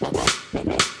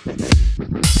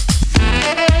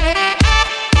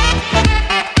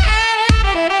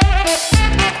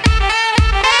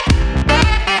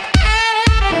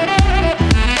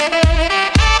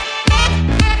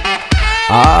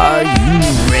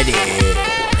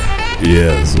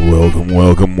Yes, welcome.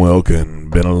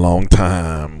 Been a long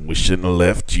time. We shouldn't have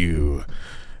left you.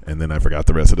 And then I forgot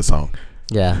the rest of the song.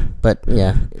 Yeah, but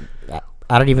yeah,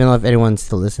 I don't even know if anyone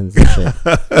still listens to shit.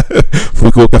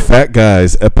 Fukuoka Fat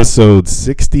Guys, episode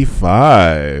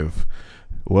 65.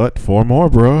 What? 4 more,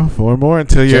 bro. 4 more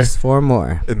until you're... Just 4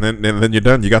 more. And then you're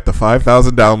done. You got the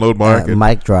 5,000 download mark.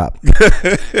 Mic drop.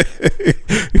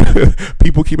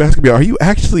 People keep asking me, are you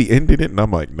actually ending it? And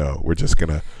I'm like, no, we're just going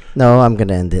to... No, I'm going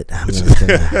to end it.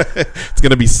 It's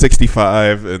going to be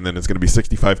 65, and then it's going to be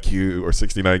 65 cubed or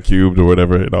 69 cubed or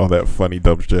whatever, and all that funny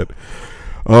dumb shit.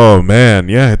 Oh, man.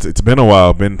 Yeah, it's been a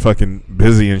while. Been fucking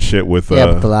busy and shit with... Yeah,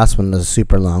 but the last one was a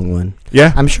super long one.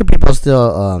 Yeah. I'm sure people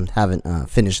still haven't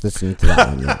finished listening to that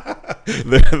one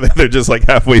yet. They're just like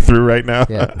halfway through right now.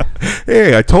 Yeah.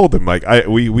 Hey, I told them, like,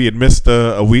 we had missed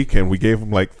a week, and we gave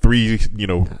them, like, three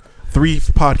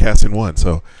podcasts in one,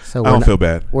 so I don't feel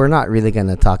bad. We're not really going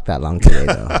to talk that long today,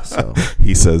 though. So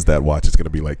he says that watch is going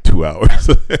to be like 2 hours.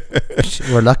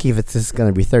 We're lucky if it's just going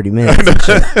to be 30 minutes. And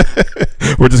shit.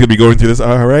 We're just going to be going through this.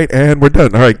 All right, and we're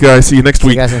done. All right, guys, see you next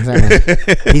week. You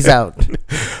guys Peace out.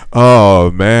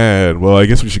 Oh, man. Well, I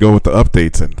guess we should go with the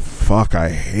updates. And fuck, I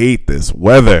hate this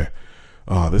weather.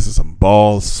 Oh, this is some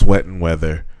balls sweating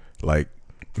weather. Like,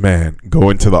 man,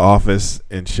 going to the office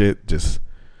and shit just...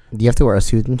 Do you have to wear a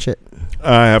suit and shit?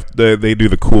 I have. They do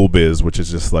the cool biz, which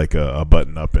is just like a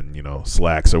button up and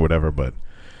slacks or whatever. But,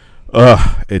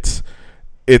 it's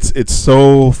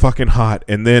so fucking hot,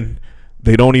 and then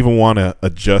they don't even want to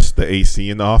adjust the AC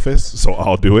in the office, so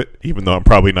I'll do it, even though I'm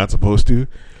probably not supposed to.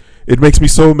 It makes me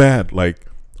so mad. Like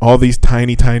all these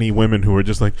tiny women who are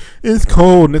just like, it's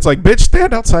cold, and it's like, bitch,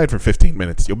 stand outside for 15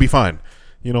 minutes, you'll be fine.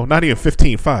 Not even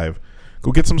 15, 5.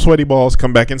 Go get some sweaty balls,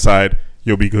 come back inside,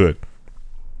 you'll be good.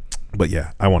 But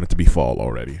yeah, I want it to be fall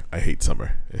already. I hate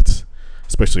summer. It's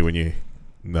especially when you're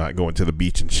not going to the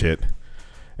beach and shit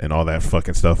and all that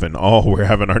fucking stuff. And we're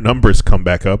having our numbers come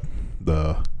back up.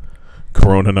 The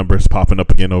corona numbers popping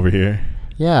up again over here.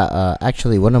 Yeah,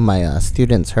 actually, one of my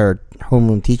students, her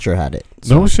homeroom teacher had it.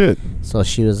 So, no shit. So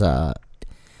she was, I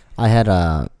had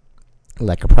a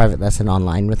private lesson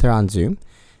online with her on Zoom.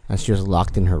 And she was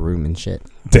locked in her room and shit.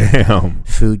 Damn.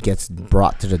 Food gets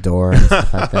brought to the door and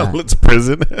stuff like that. It's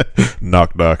prison.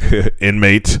 Knock.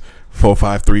 Inmate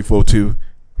 45342.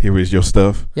 Here is your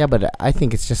stuff. Yeah, but I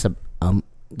think it's just a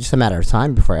matter of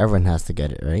time before everyone has to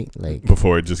get it, right? Like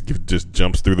before it just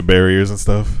jumps through the barriers and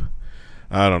stuff.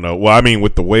 I don't know. Well, I mean,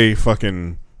 with the way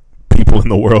fucking people in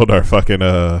the world are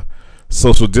fucking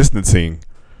social distancing,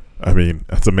 I mean,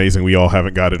 that's amazing. We all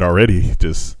haven't got it already.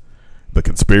 Just the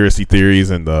conspiracy theories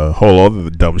and the whole other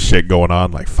dumb shit going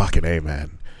on. Like, fucking A,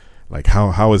 man. Like,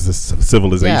 how is this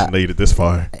civilization made it this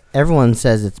far? Everyone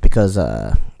says it's because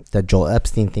the Joel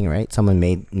Epstein thing, right? Someone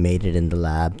made it in the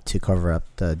lab to cover up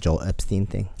the Joel Epstein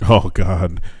thing. Oh,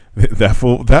 God. That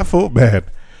fool, man.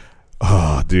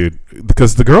 Oh, dude.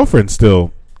 Because the girlfriend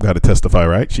still got to testify,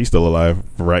 right? She's still alive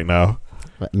right now.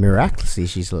 But miraculously,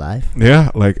 she's alive.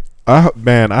 Yeah, like, I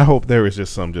hope there is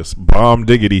just some bomb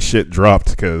diggity shit dropped,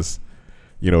 because...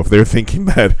 if they're thinking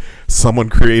that someone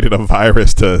created a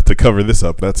virus to cover this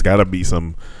up, that's got to be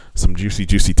some juicy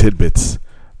tidbits.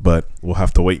 But we'll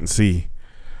have to wait and see.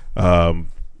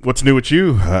 What's new with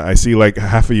you? I see like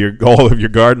all of your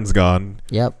garden's gone.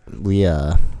 Yep, we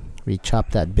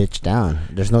chopped that bitch down.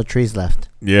 There's no trees left.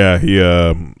 Yeah, he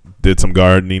did some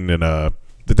gardening, and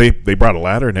did they brought a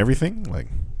ladder and everything? Like,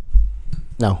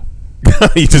 no,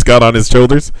 he just got on his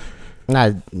shoulders.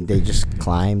 Nah, they just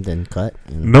climbed and cut.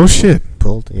 And no shit.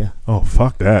 Pulled, yeah. Oh,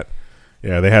 fuck that.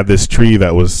 Yeah, they had this tree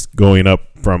that was going up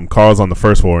from Carl's on the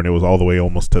first floor, and it was all the way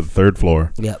almost to the third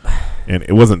floor. Yep. And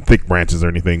it wasn't thick branches or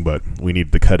anything, but we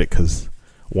needed to cut it because,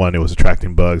 1, it was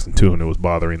attracting bugs, and 2, it was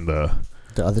bothering the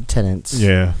other tenants.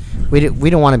 Yeah. We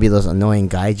don't want to be those annoying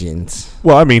gaijins.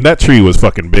 Well, I mean, that tree was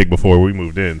fucking big before we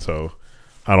moved in, so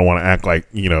I don't want to act like,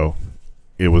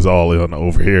 it was all on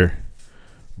over here.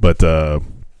 But,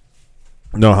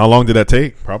 no, how long did that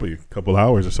take? Probably a couple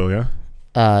hours or so, yeah?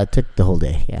 It took the whole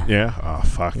day, yeah. Yeah? Oh,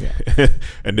 fuck. Yeah.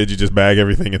 And did you just bag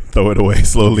everything and throw it away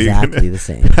slowly? Exactly the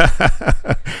same.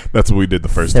 That's what we did the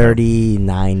first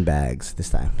 39 bags this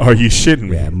time. Are you shitting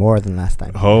me? Yeah, more than last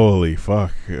time. Holy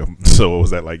fuck. So what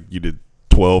was that, like you did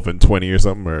 12 and 20 or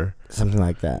something? Or something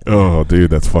like that. Oh, dude,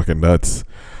 that's fucking nuts.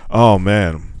 Oh,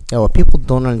 man. Yeah, what people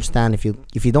don't understand, if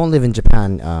you don't live in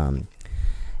Japan,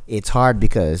 it's hard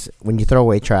because when you throw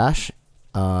away trash,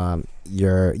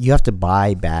 you have to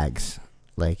buy bags.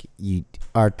 Like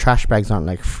our trash bags aren't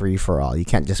like free for all. You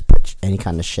can't just put any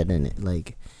kind of shit in it.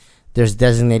 Like there's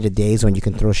designated days when you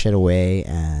can throw shit away,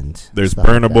 and there's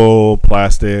burnable, like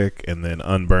plastic, and then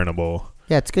unburnable.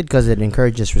 Yeah, it's good because it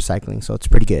encourages recycling, so it's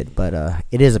pretty good. But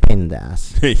it is a pain in the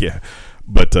ass. Yeah,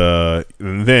 but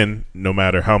then no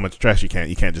matter how much trash you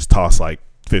can't just toss like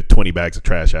 20 bags of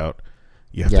trash out.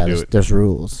 You have to do it. There's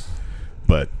rules.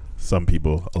 But a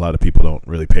lot of people don't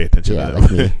really pay attention to that.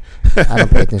 Like me. I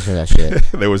don't pay attention to that shit.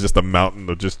 There was just a mountain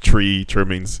of just tree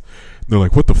trimmings. They're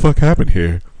like, what the fuck happened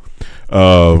here?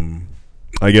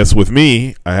 I guess with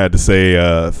me, I had to say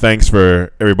thanks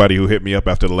for everybody who hit me up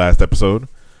after the last episode.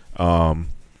 I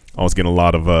was getting a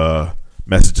lot of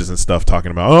messages and stuff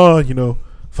talking about,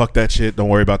 fuck that shit. Don't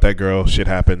worry about that girl. Shit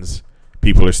happens.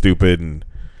 People are stupid. And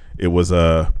it was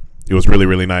really,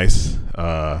 really nice.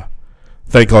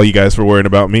 Thank all you guys for worrying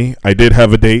about me. I did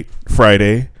have a date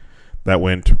Friday that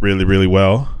went really, really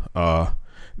well.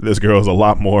 This girl is a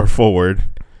lot more forward,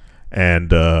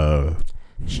 and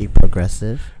she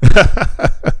progressive.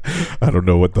 I don't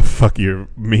know what the fuck you're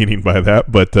meaning by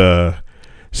that, but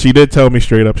she did tell me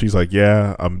straight up. She's like,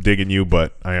 "Yeah, I'm digging you,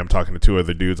 but I am talking to 2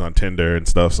 other dudes on Tinder and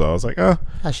stuff." So I was like,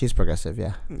 she's progressive.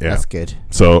 Yeah, that's good.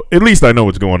 So at least I know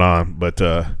what's going on. But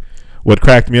what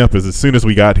cracked me up is as soon as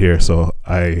we got here, so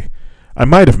I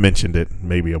might have mentioned it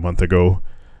maybe a month ago.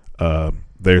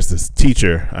 There's this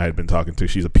teacher I had been talking to.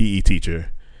 She's a PE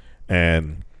teacher,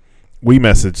 and we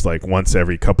messaged like once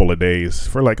every couple of days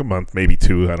for like a month, maybe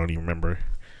 2. I don't even remember.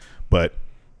 But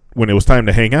when it was time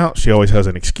to hang out, she always has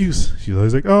an excuse. She's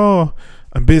always like, "Oh,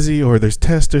 I'm busy," or "There's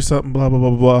tests or something," blah, blah, blah,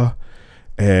 blah.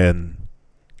 And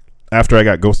after I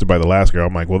got ghosted by the last girl,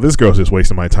 I'm like, well, this girl's just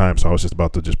wasting my time. So I was just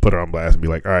about to just put her on blast and be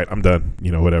like, all right, I'm done,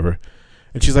 whatever.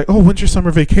 And she's like, "Oh, when's your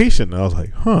summer vacation?" And I was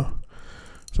like, huh.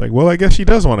 It's like, well, I guess she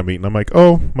does want to meet. And I'm like,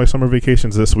 oh, my summer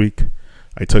vacation's this week.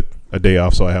 I took a day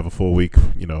off, so I have a full week,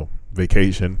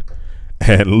 vacation.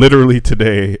 And literally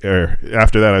today, or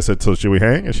after that, I said, "So should we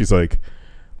hang?" And she's like,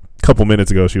 a couple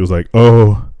minutes ago, she was like,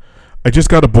 "Oh, I just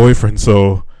got a boyfriend,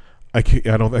 so I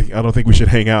don't think we should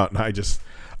hang out." And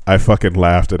I fucking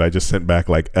laughed, and I just sent back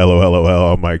like,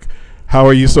 LOL. I'm like, how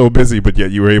are you so busy, but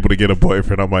yet you were able to get a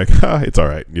boyfriend? I'm like, it's all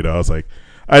right. I was like,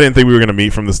 I didn't think we were going to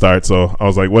meet from the start, so I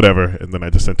was like, whatever. And then I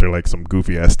just sent her like some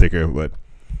goofy ass sticker, but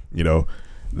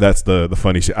that's the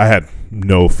funny shit. I had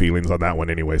no feelings on that one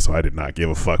anyway, so I did not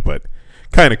give a fuck, but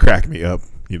kind of cracked me up,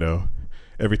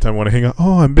 every time I want to hang out.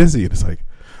 "Oh, I'm busy." And it's like,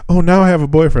 "Oh, now I have a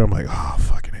boyfriend." I'm like, oh,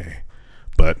 fucking hey.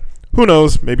 But who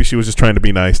knows? Maybe she was just trying to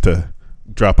be nice to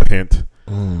drop a hint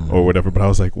or whatever. But I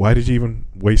was like, why did you even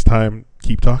waste time?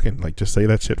 Keep talking. Like, just say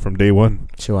that shit from day one.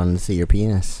 She wanted to see your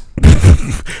penis.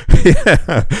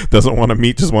 Yeah. Doesn't want to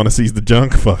meet, just want to see the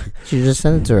junk. Fuck. She just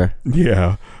sent it to her.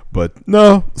 Yeah. But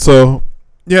no. So,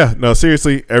 yeah. No,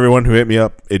 seriously, everyone who hit me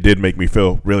up, it did make me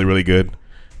feel really, really good.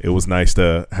 It was nice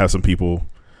to have some people,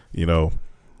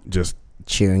 just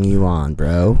cheering you on,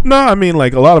 bro. No, I mean,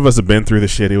 like, a lot of us have been through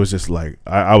this shit. It was just like,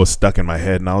 I was stuck in my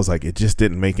head, and I was like, it just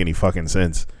didn't make any fucking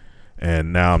sense.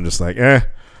 And now I'm just like,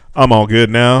 I'm all good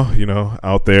now,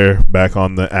 out there back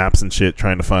on the apps and shit,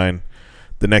 trying to find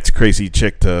the next crazy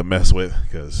chick to mess with,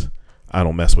 because I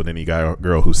don't mess with any guy or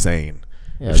girl who's sane.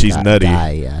 If she's nutty.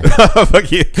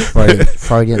 Fuck you.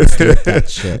 Freudian slip that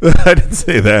shit. I didn't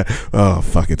say that. Oh,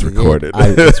 fuck, it's recorded.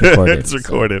 It's recorded. It's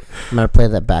recorded. So I'm going to play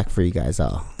that back for you guys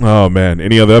all. Oh, man.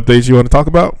 Any other updates you want to talk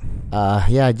about?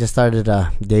 Yeah, I just started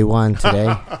day 1 today.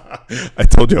 I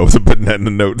told you I wasn't putting that in the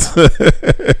notes.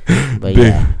 But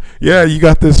yeah. Yeah, you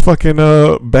got this fucking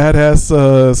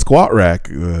badass squat rack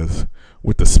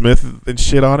with the Smith and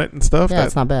shit on it and stuff. Yeah,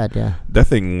 it's not bad, yeah. That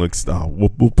thing looks...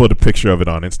 we'll put a picture of it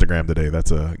on Instagram today. That's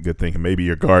a good thing. And maybe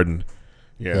your garden.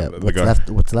 Yeah,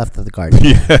 what's left of the garden.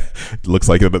 Yeah, it looks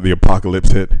like the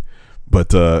apocalypse hit.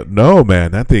 But no, man,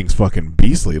 that thing's fucking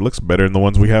beastly. It looks better than the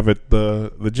ones we have at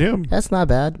the gym. That's not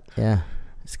bad. Yeah,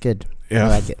 it's good. Yeah, I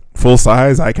like it. Full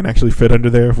size. I can actually fit under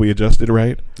there if we adjust it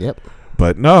right. Yep.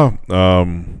 But no,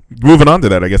 moving on to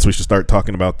that, I guess we should start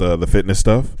talking about the fitness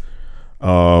stuff.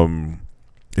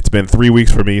 It's been 3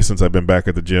 weeks for me since I've been back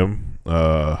at the gym.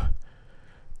 The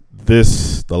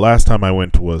last time I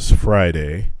went was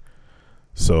Friday.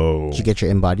 So did you get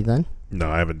your InBody done? No,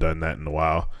 I haven't done that in a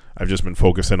while. I've just been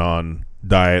focusing on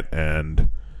diet and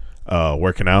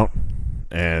working out.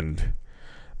 And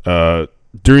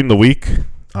during the week,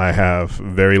 I have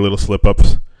very little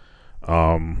slip-ups.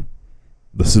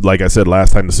 Like I said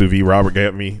last time, the sous vide Robert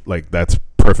gave me, like, that's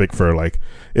perfect for, like,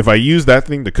 if I use that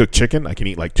thing to cook chicken, I can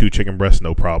eat like 2 chicken breasts,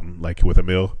 no problem, like with a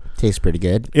meal. Tastes pretty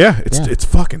good. Yeah, it's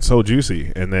fucking so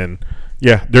juicy. And then,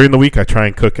 yeah, during the week, I try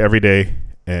and cook every day,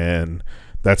 and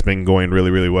that's been going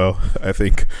really, really well. I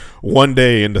think one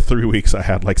day into 3 weeks, I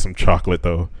had like some chocolate,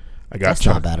 though. That's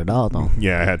not bad at all, though.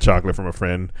 Yeah, I had chocolate from a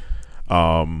friend.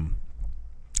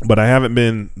 But I haven't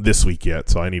been this week yet,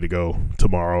 so I need to go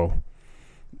tomorrow.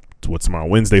 what's tomorrow?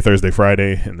 Wednesday, Thursday,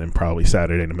 Friday, and then probably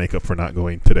Saturday to make up for not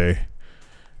going today.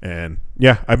 And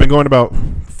yeah, I've been going about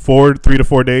 3 to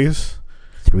 4 days.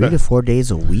 3 to 4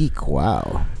 days a week.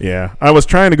 Wow. Yeah, I was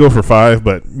trying to go for 5,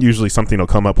 but usually something will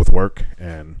come up with work,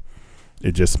 and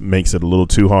it just makes it a little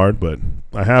too hard. But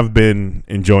I have been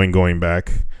enjoying going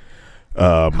back.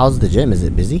 How's the gym? Is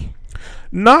it busy?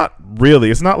 Not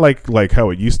really. It's not like how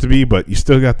it used to be, but you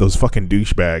still got those fucking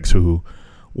douchebags who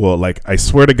will, like, I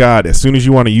swear to God, as soon as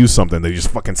you want to use something, they just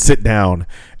fucking sit down,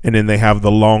 and then they have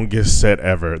the longest set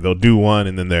ever. They'll do one,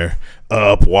 and then they're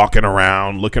up, walking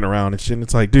around, looking around and shit. And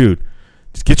it's like, dude,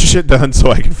 just get your shit done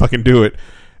so I can fucking do it.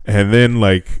 And then,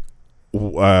 like,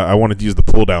 I wanted to use the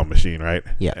pull-down machine, right?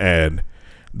 Yeah. And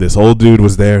this old dude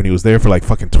was there, and he was there for, like,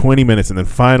 fucking 20 minutes, and then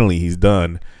finally he's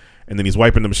done. And then he's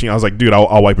wiping the machine. I was like, dude,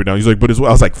 I'll wipe it down. He's like, but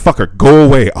I was like, fucker, go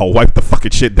away. I'll wipe the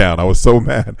fucking shit down. I was so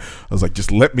mad. I was like,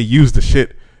 just let me use the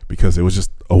shit, because it was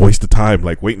just a waste of time,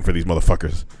 like, waiting for these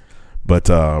motherfuckers. But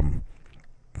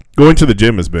going to the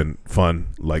gym has been fun,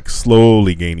 like,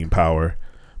 slowly gaining power,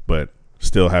 but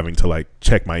still having to, like,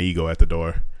 check my ego at the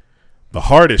door. The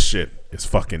hardest shit is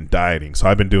fucking dieting. So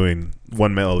I've been doing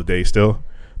 1 meal a day still,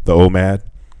 the OMAD,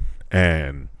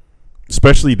 and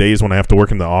especially days when I have to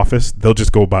work in the office, they'll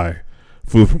just go buy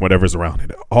food from whatever's around.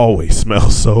 It always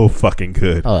smells so fucking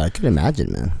good. Oh, I can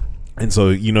imagine, man. And so,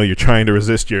 you know, you're trying to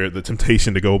resist the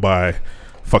temptation to go buy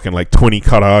fucking like 20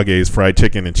 karages, fried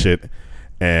chicken and shit.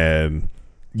 And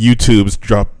YouTube's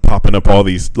popping up all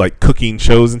these like cooking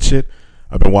shows and shit.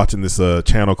 I've been watching this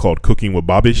channel called Cooking with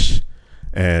Bobbish,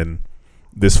 and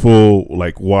this fool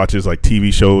like watches like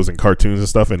TV shows and cartoons and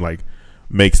stuff, and like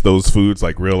makes those foods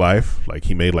like real life. Like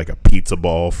he made like a pizza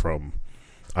ball from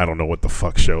I don't know what the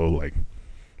fuck show, like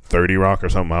 30 Rock or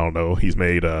something. I don't know. He's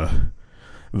made from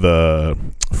the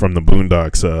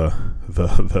Boondocks,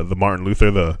 the Martin Luther,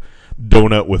 the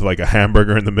donut with like a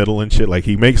hamburger in the middle and shit. Like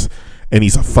he makes, and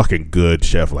he's a fucking good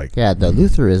chef. Like, yeah, the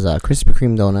Luther is Krispy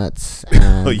Kreme donuts.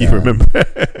 And, oh, you remember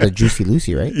the Juicy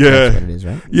Lucy, right? Yeah, that's what it is,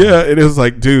 right? Yeah, it is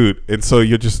like, dude. And so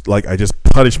you're just like, I just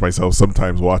punish myself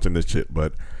sometimes watching this shit,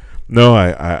 but no,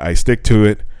 I stick to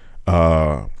it.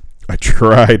 I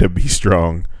try to be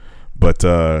strong, but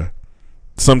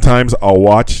sometimes I'll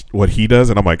watch what he does,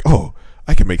 and I'm like, oh,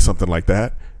 I can make something like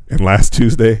that. And last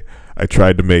Tuesday, I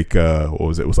tried to make what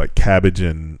was it? It was like cabbage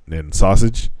and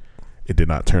sausage. It did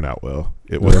not turn out well.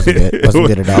 It wasn't good. It wasn't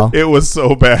good at all. It was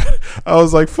so bad. I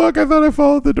was like, fuck, I thought I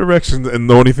followed the directions. And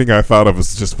the only thing I thought of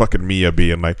was just fucking Mia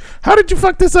being like, how did you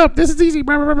fuck this up? This is easy.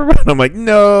 And I'm like,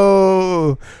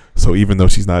 no. So even though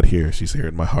she's not here, she's here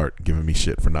in my heart giving me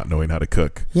shit for not knowing how to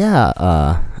cook.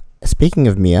 Yeah. Speaking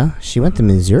of Mia, she went to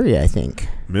Missouri, I think.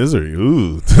 Missouri.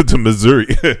 Ooh, to Missouri.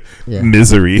 Yeah.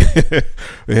 Misery.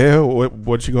 Yeah,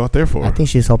 what'd she go out there for? I think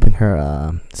she's helping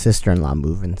her sister-in-law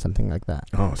move and something like that.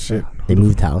 Oh, shit. They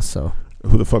moved house, so.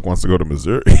 Who the fuck wants to go to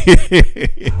Missouri?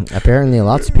 Apparently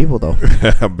lots of people, though.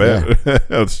 I bet. Yeah.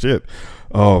 Oh, shit.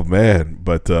 Oh, man.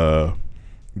 But,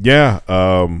 yeah,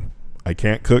 I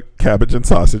can't cook cabbage and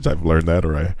sausage. I've learned that,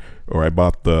 or I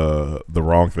bought the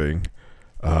wrong thing.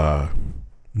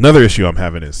 Another issue I'm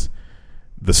having is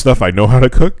the stuff I know how to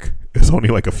cook is only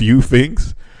like a few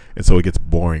things, and so it gets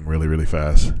boring really, really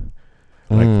fast.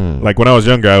 Like when I was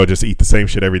younger, I would just eat the same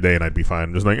shit every day and I'd be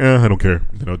fine. Just like, I don't care.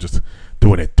 You know, just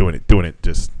doing it.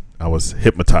 Just, I was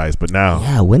hypnotized. But now.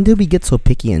 Yeah, when did we get so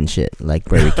picky and shit? Like,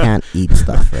 where we can't eat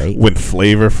stuff, right? When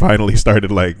flavor finally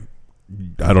started, like,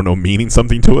 I don't know, meaning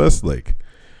something to us. Like,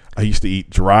 I used to eat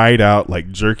dried out,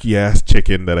 like, jerky-ass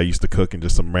chicken that I used to cook and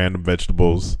just some random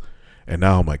vegetables. And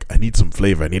now I'm like, I need some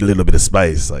flavor. I need a little bit of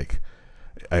spice. Like,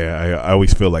 I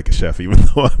always feel like a chef, even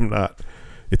though I'm not.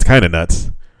 It's kind of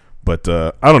nuts. But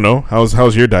I don't know.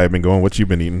 How's your diet been going? What you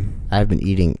been eating? I've been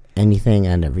eating anything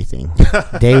and everything.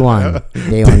 Day one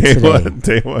today.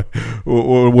 Day one.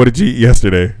 What did you eat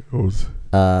yesterday?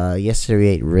 Yesterday we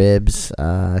ate ribs,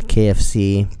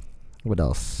 KFC. What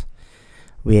else?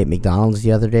 We ate McDonald's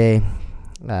the other day.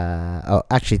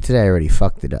 Actually today I already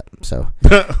fucked it up. So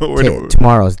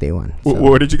tomorrow's day one. So.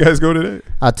 Where did you guys go today?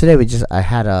 Today I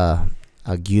had a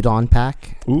gyudon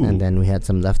pack. Ooh. And then we had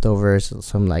some leftovers,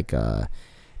 some like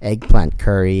eggplant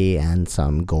curry and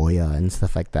some Goya and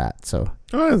stuff like that. So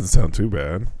that doesn't sound too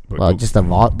bad. Well, just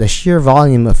the sheer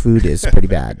volume of food is pretty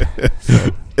bad.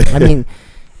 So, I mean,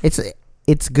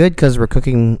 it's good because we're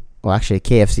cooking. Well, actually,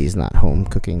 KFC is not home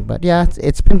cooking, but yeah,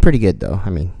 it's been pretty good though. I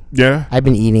mean, yeah, I've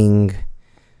been eating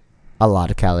a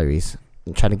lot of calories.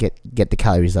 I'm trying to get the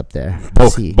calories up there.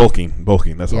 Bulking.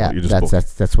 That's yeah, all. You're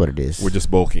just that's what it is. We're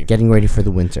just bulking. Getting ready for the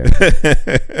winter.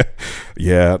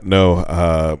 Yeah,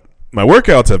 no. My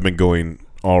workouts have been going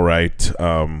all right.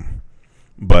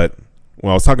 But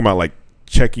when I was talking about like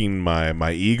checking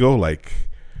my ego, like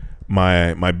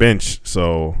my bench.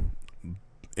 So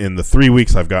in the 3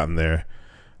 weeks I've gotten there,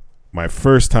 my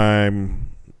first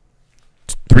time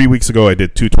 3 weeks ago I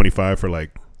did 225 for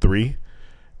like 3,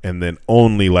 and then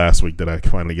only last week did I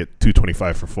finally get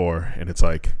 225 for 4. And it's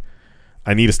like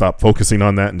I need to stop focusing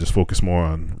on that and just focus more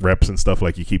on reps and stuff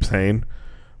like you keep saying.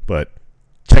 But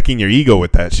checking your ego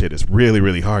with that shit is really,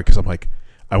 really hard, because I'm like,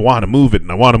 I want to move it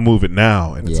and I want to move it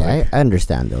now. And it's like, I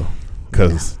understand though.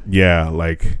 Because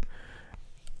like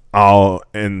so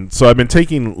I've been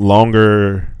taking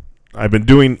longer. I've been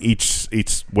doing each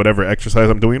whatever exercise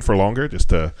I'm doing for longer, just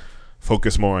to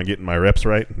focus more on getting my reps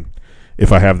right. And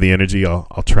if I have the energy,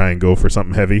 I'll try and go for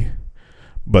something heavy.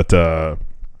 But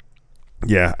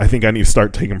yeah, I think I need to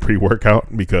start taking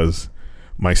pre-workout, because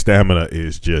my stamina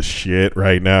is just shit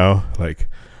right now. Like,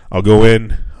 I'll go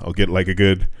in, I'll get like a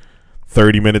good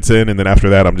 30 minutes in, and then after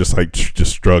that I'm just like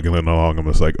just struggling along. I'm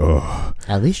just like, oh.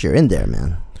 At least you're in there,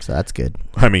 man, so that's good.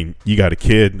 I mean, you got a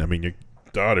kid. I mean, your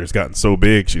daughter's gotten so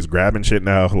big, she's grabbing shit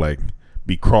now, like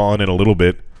be crawling in a little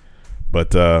bit.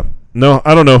 But no,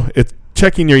 I don't know, it's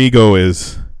checking your ego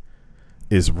is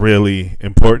really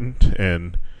important,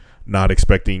 and not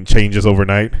expecting changes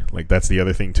overnight. Like, that's the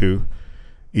other thing too.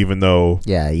 Even though,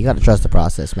 yeah, you got to trust the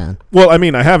process, man. Well, I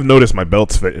mean, I have noticed my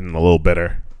belt's fitting a little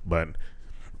better, but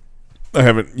I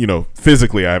haven't,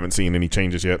 physically I haven't seen any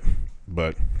changes yet.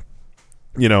 But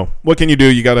what can you do?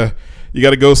 You gotta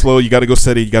go slow. You gotta go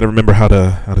steady. You gotta remember how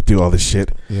to do all this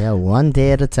shit. Yeah, one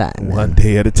day at a time. One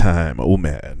day at a time. Oh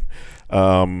man.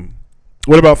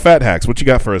 What about fat hacks? What you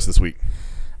got for us this week?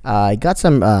 I got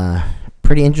some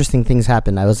pretty interesting things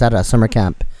happen. I was at a summer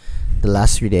camp the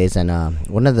last 3 days, and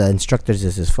one of the instructors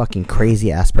is this fucking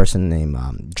crazy ass person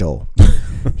named Joel.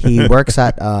 He works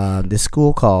at this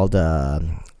school called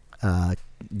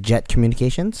Jet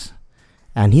Communications,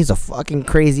 and he's a fucking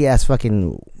crazy ass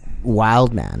fucking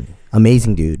wild man,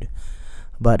 amazing dude.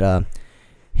 But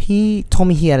he told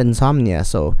me he had insomnia,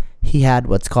 so he had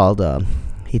what's called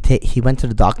he went to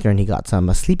the doctor and he got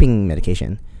some sleeping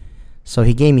medication. So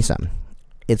he gave me some.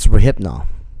 It's Rohypnol.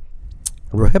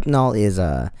 Rohypnol is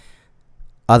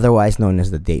otherwise known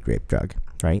as the date rape drug,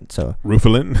 right? So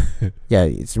Rufalin. Yeah,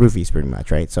 it's roofies pretty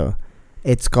much, right? So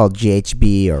it's called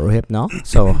GHB or Rohypnol.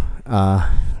 So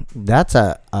that's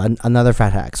another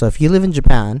fat hack. So if you live in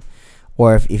Japan,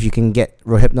 or if you can get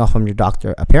Rohypnol from your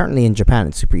doctor, apparently in Japan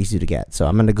it's super easy to get. So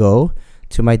I'm gonna go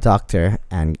to my doctor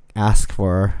and ask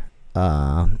for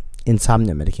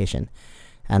insomnia medication,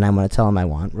 and I'm gonna tell him I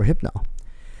want Rohypnol.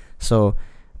 So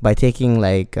by taking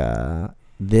like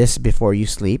this before you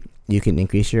sleep, you can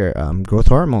increase your growth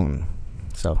hormone.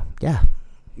 So yeah,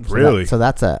 really. So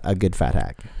that's a good fat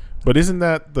hack. But isn't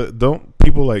that don't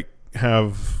people like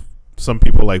have some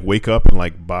people like wake up and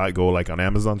like go like on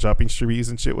Amazon shopping sprees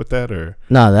and shit with that, or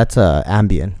no? That's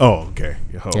Ambien. Oh, okay.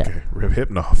 Okay. Yeah.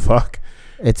 Hypno. Fuck.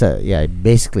 It's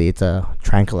basically it's a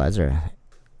tranquilizer,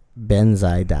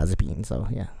 benzodiazepine. So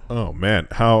yeah. Oh man,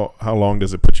 how long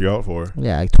does it put you out for?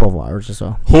 Yeah, like 12 hours or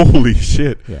so. Holy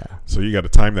shit. Yeah. So you got to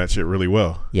time that shit really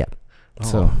well. Yep. Oh.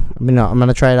 So I'm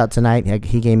gonna try it out tonight.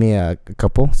 He gave me a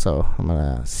couple, so I'm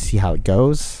gonna see how it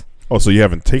goes. Oh, so you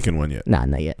haven't taken one yet? Nah,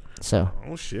 not yet. So.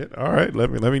 Oh shit! All right,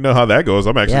 let me know how that goes.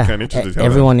 I'm actually kind of interested.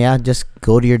 Everyone, just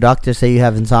go to your doctor, say you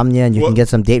have insomnia, and you can get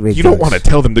some date rape. You don't want to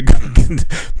tell them to.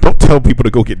 Don't tell people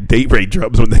to go get date rape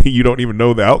drugs when you don't even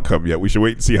know the outcome yet. We should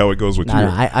wait and see how it goes with you.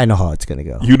 I know how it's gonna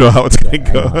go. You know how it's gonna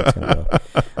go.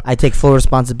 I take full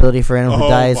responsibility for anyone who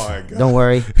dies. Don't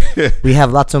worry. We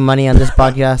have lots of money on this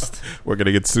podcast. We're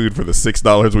gonna get sued for the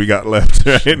 $6 we got left.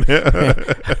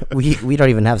 Right? we don't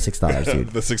even have $6,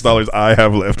 dude. The $6 I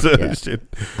have left. Yeah. Shit.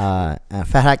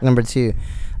 Fat hack number 2.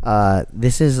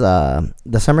 This is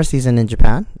the summer season in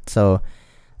Japan. So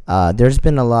there's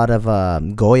been a lot of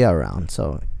Goya around.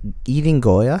 So eating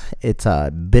Goya, it's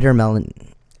bitter melon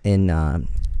in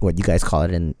what you guys call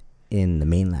it in the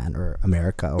mainland or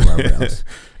America or wherever else.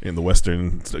 In the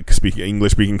Western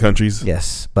English speaking countries.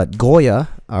 Yes, but Goya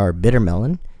or bitter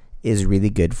melon is really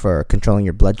good for controlling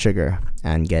your blood sugar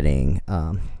and getting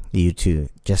you to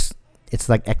just, it's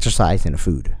like exercise in a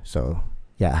food. So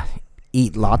yeah,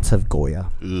 eat lots of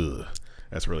Goya. Ugh,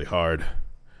 that's really hard.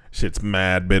 Shit's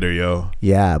mad bitter, yo.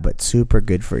 Yeah, but super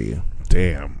good for you.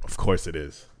 Damn, of course it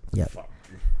is. Yeah.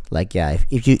 Like, yeah,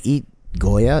 if you eat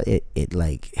Goya, it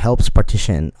like helps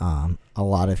partition a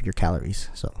lot of your calories.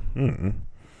 So. Mm-hmm.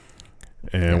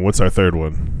 And what's our third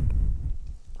one?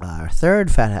 Our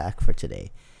third fat hack for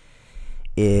today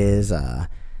is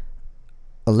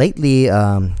lately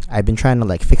I've been trying to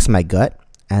like fix my gut,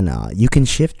 and you can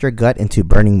shift your gut into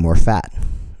burning more fat.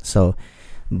 So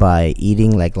by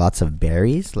eating like lots of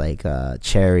berries, like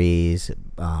cherries,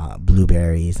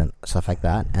 blueberries, and stuff like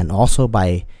that, and also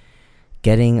by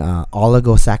getting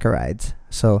oligosaccharides.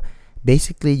 So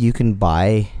basically, you can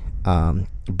buy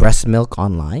breast milk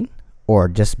online or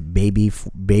just baby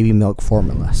milk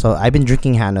formula. So I've been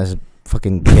drinking Hannah's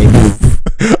fucking baby.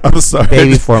 I'm sorry.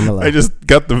 Baby formula. I just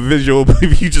got the visual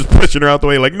of you just pushing her out the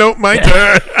way, like, nope, my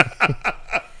turn.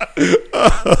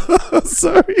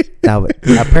 Sorry. Now,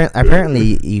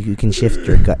 apparently, you can shift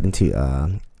your gut into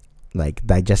like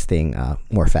digesting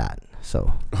more fat.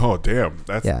 So. Oh damn!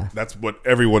 That's what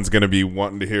everyone's gonna be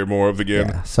wanting to hear more of again.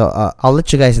 Yeah. So I'll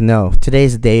let you guys know.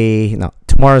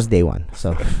 Tomorrow's day one.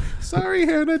 So. Sorry,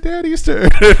 Hannah, Daddy's turn.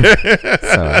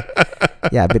 So,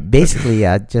 yeah, but basically,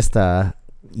 just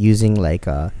using like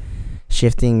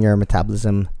shifting your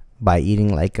metabolism by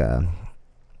eating like the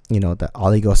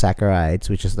oligosaccharides,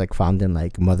 which is like found in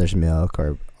like mother's milk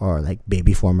or like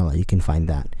baby formula. You can find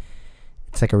that.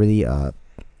 It's like a really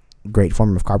great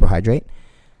form of carbohydrate,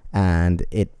 and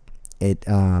it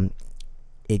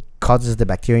causes the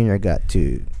bacteria in your gut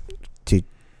to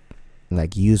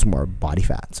like use more body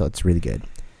fat. So it's really good.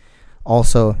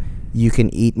 Also, you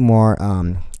can eat more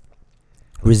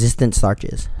resistant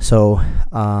starches. So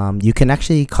you can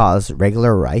actually cause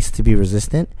regular rice to be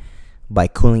resistant by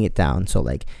cooling it down. So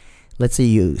like, let's say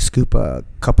you scoop a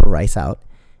cup of rice out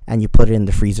and you put it in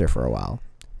the freezer for a while,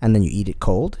 and then you eat it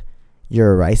cold.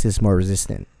 Your rice is more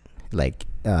resistant. Like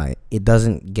it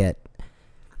doesn't get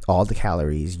all the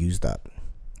calories used up.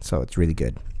 So it's really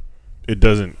good. It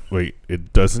doesn't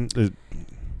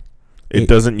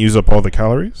use up all the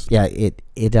calories? Yeah,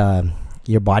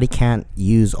 your body can't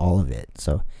use all of it.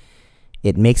 So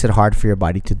it makes it hard for your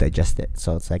body to digest it.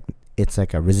 So it's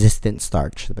like a resistant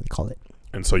starch, that they call it.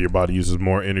 And so your body uses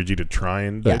more energy to try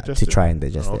and digest it? try and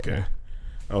digest it. Okay. Yeah.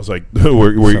 I was like,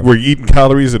 we're eating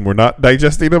calories and we're not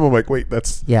digesting them. I'm like, wait,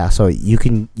 that's... Yeah, so you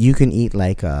can eat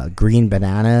like green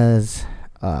bananas,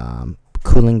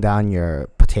 cooling down your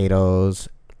potatoes.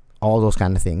 All those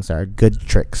kind of things are good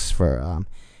tricks for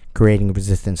creating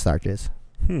resistant starches.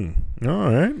 All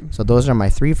right. So those are my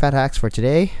 3 fat hacks for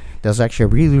today. Those are actually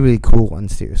really, really cool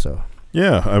ones too. So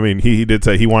yeah, I mean, he did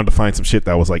say he wanted to find some shit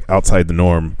that was like outside the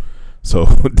norm. So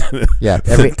yeah,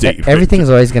 everything's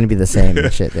always going to be the same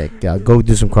and shit. Like, go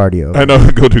do some cardio. I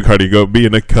know, go do cardio. Go be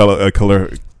in a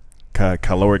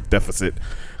caloric deficit.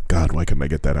 God, why couldn't I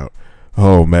get that out?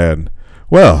 Oh man.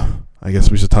 Well, I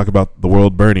guess we should talk about the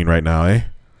world burning right now, eh?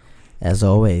 As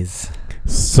always.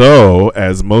 So,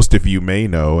 as most of you may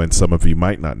know, and some of you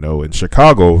might not know, in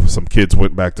Chicago, some kids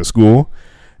went back to school,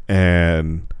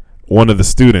 and one or two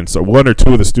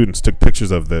of the students took pictures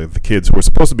of the kids who were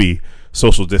supposed to be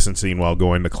social distancing while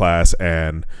going to class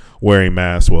and wearing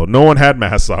masks. Well, no one had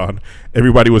masks on.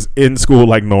 Everybody was in school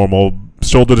like normal,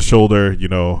 shoulder to shoulder,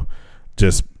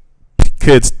 just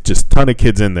kids, just ton of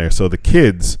kids in there. So the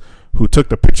kids who took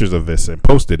the pictures of this and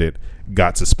posted it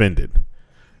got suspended.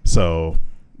 So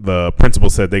the principal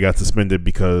said they got suspended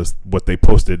because what they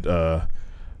posted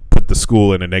put the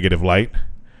school in a negative light.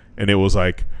 And it was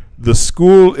like, the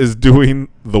school is doing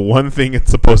the one thing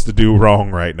it's supposed to do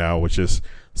wrong right now, which is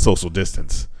social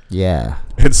distance. Yeah.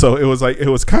 And so it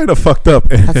was kind of fucked up.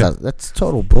 That's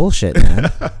total bullshit,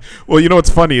 man. Well,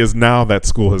 what's funny is now that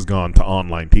school has gone to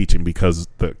online teaching because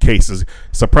the cases,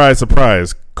 surprise,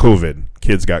 surprise, COVID.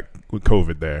 Kids got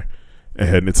COVID there.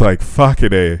 And it's like, fuck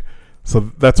it, eh.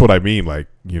 So that's what I mean. Like,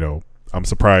 I'm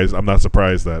surprised. I'm not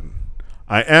surprised that.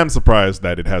 I am surprised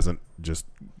that it hasn't just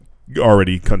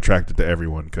already contracted to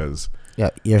everyone because. Yeah,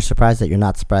 you're surprised that you're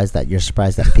not surprised that you're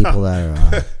surprised that people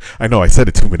are. I know I said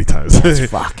it too many times. Yeah,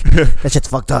 fuck. That shit's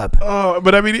fucked up. Oh,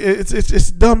 but I mean,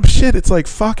 it's dumb shit. It's like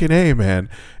fucking A, man.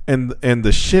 And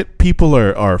the shit people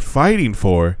are fighting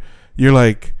for, you're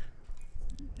like.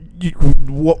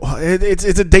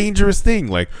 It's a dangerous thing,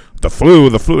 like the flu,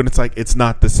 and it's like it's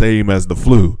not the same as the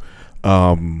flu.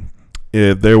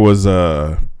 There was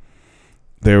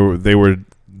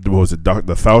what was it,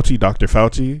 Dr.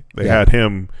 Fauci? They had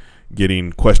him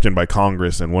getting questioned by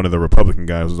Congress, and one of the Republican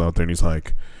guys was out there, and he's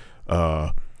like,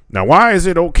 now why is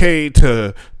it okay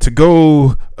to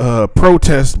go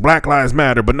protest Black Lives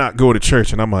Matter but not go to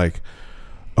church? And I'm like,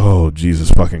 oh Jesus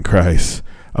fucking Christ.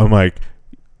 I'm like,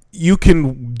 you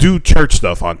can do church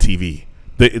stuff on TV.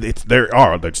 There's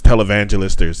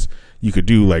televangelists. You could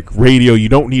do like radio. You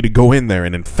don't need to go in there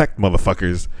and infect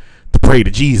motherfuckers to pray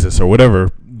to Jesus or whatever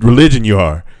religion you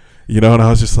are. And I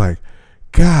was just like,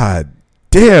 God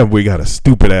damn, we got a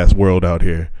stupid ass world out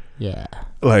here. Yeah.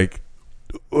 Like,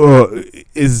 what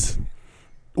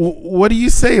do you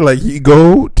say? Like, you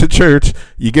go to church,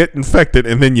 you get infected,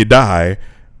 and then you die.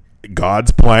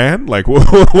 God's plan? Like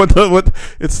what?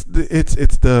 It's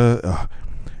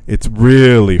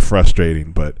really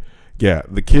frustrating. But yeah,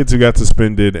 the kids who got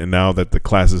suspended, and now that the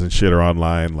classes and shit are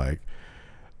online, like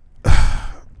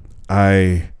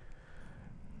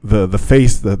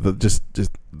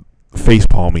just face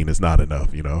palming is not enough.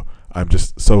 I'm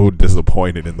just so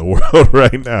disappointed in the world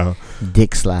right now.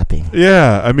 Dick slapping.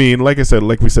 Yeah, I mean, like we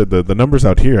said, the numbers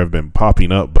out here have been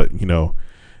popping up, but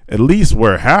at least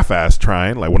we're half-assed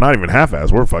trying. Like, we're not even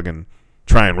half-assed. We're fucking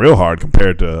trying real hard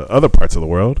compared to other parts of the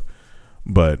world.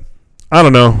 But I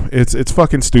don't know. It's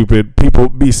fucking stupid. People,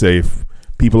 be safe.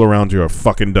 People around you are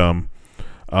fucking dumb.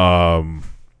 Some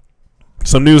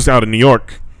news out in New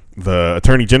York. The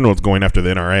Attorney General is going after the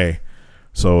NRA.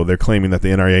 So they're claiming that the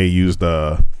NRA used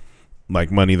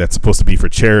money that's supposed to be for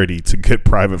charity to get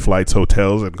private flights,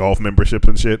 hotels, and golf memberships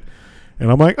and shit.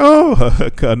 And I'm like, oh,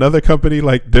 another company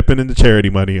like dipping into charity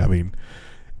money. I mean,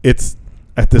 it's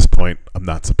at this point, I'm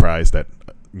not surprised that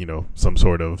some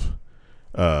sort of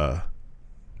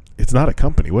it's not a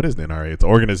company. What is the NRA? It's an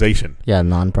organization. Yeah,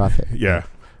 nonprofit. Yeah,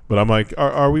 but I'm like,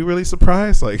 are we really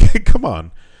surprised? Like, come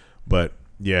on. But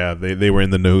yeah, they were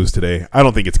in the news today. I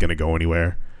don't think it's gonna go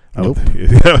anywhere. Nope.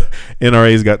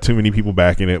 NRA's got too many people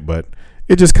backing it, but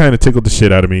it just kind of tickled the shit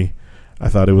out of me. I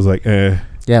thought it was like, eh.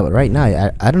 Yeah, but right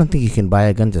now, I don't think you can buy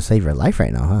a gun to save your life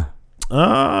right now,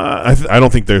 huh? I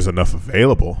don't think there's enough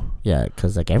available. Yeah,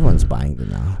 because like everyone's buying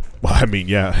them now. Well, I mean,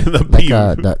 yeah.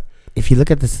 If you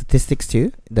look at the statistics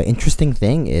too, the interesting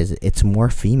thing is it's more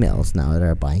females now that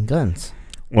are buying guns.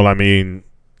 Well, I mean,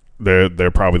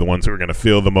 they're probably the ones who are going to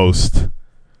feel the most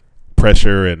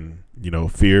pressure and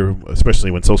fear, especially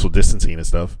when social distancing and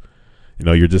stuff.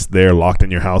 You're just there locked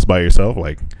in your house by yourself.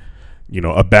 Like,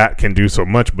 a bat can do so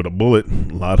much, but a bullet,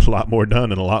 a lot more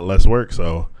done and a lot less work.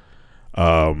 So,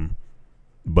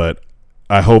 but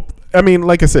I hope. I mean,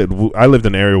 like I said, I lived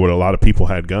in an area where a lot of people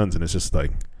had guns, and it's just like,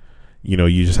 you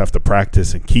just have to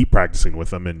practice and keep practicing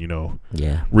with them, and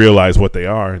realize what they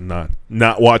are, and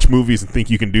not watch movies and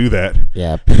think you can do that.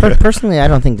 Yeah, personally, I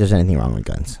don't think there's anything wrong with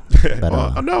guns.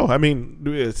 But, no, I mean,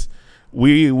 it's.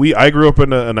 I grew up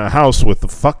in a house with a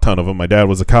fuck ton of them. My dad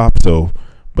was a cop,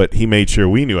 but he made sure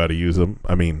we knew how to use them.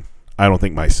 I mean, I don't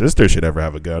think my sister should ever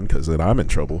have a gun because then I'm in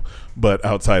trouble. But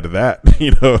outside of that,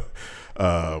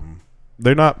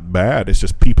 they're not bad. It's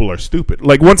just people are stupid.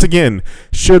 Like, once again,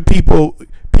 people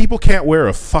can't wear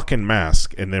a fucking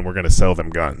mask and then we're gonna sell them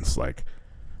guns? Like,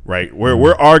 right?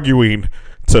 We're arguing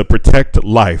to protect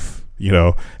life.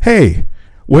 Hey,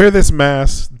 wear this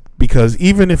mask. Because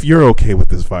even if you're okay with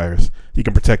this virus, you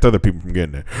can protect other people from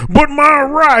getting it. But my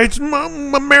rights, my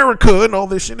America, and all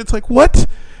this shit. It's like, what?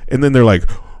 And then they're like,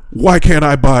 why can't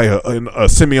I buy a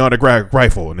semi-automatic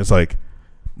rifle? And it's like,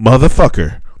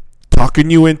 motherfucker, talking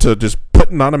you into just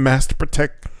putting on a mask to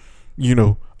protect,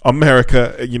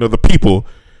 America, the people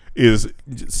is,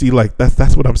 see, like,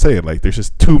 that's what I'm saying. Like, there's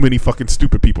just too many fucking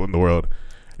stupid people in the world.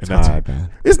 And it's hard,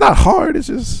 man. It's not hard. It's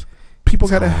just people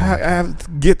gotta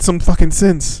get some fucking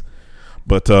sense.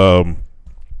 But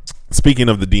speaking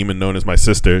of the demon known as my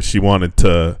sister, she was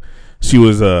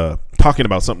talking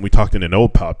about something we talked in an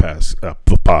old podcast.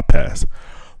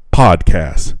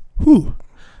 Whew,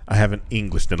 I haven't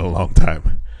Englished in a long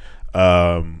time.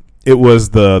 It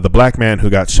was the black man who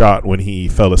got shot when he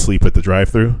fell asleep at the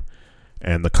drive-thru,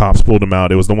 and the cops pulled him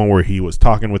out. It was the one where he was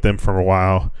talking with them for a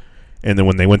while, and then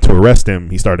when they went to arrest him,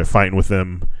 he started fighting with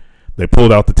them. They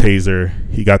pulled out the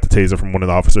taser. He got the taser from one of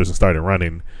the officers and started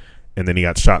running. And then he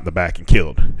got shot in the back and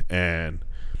killed. And,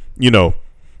 the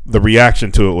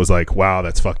reaction to it was like, wow,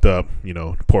 that's fucked up.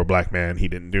 Poor black man. He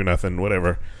didn't do nothing,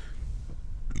 whatever.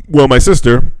 Well, my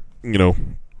sister,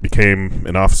 became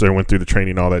an officer, went through the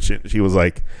training, all that shit. She was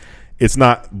like, it's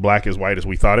not black as white as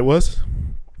we thought it was.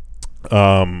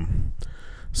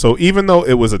 So even though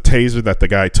it was a taser that the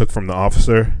guy took from the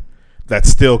officer, that's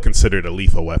still considered a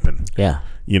lethal weapon. Yeah.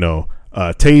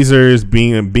 Tasers,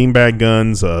 beanbag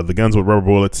guns, the guns with rubber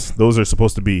bullets, those are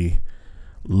supposed to be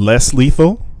less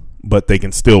lethal, but they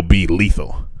can still be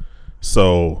lethal.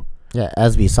 So yeah,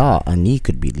 as we saw, a knee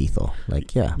could be lethal.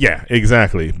 Like, yeah,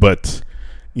 exactly. But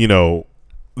when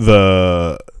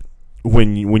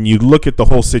you look at the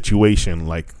whole situation,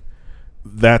 like,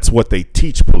 that's what they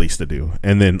teach police to do,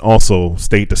 and then also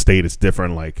state to state it's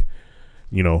different. Like,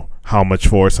 how much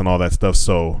force and all that stuff.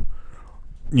 So,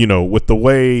 with the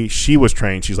way she was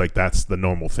trained, she's like, that's the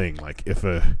normal thing. Like, if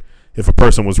a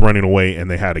person was running away and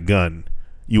they had a gun,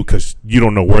 because you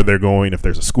don't know where they're going, if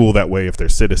there's a school that way, if they're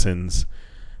citizens,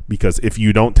 because if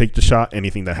you don't take the shot,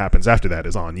 anything that happens after that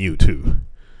is on you too.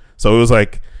 So it was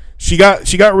like, she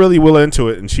got really well into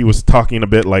it, and she was talking a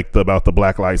bit like about the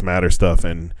Black Lives Matter stuff,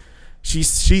 and she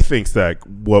thinks that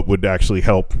what would actually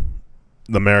help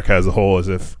America as a whole is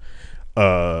if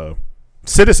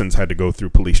citizens had to go through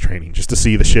police training just to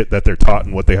see the shit that they're taught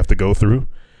and what they have to go through.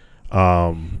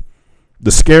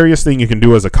 The scariest thing you can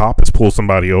do as a cop is pull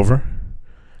somebody over,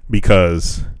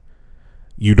 because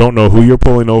you don't know who you're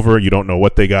pulling over, you don't know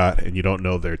what they got, and you don't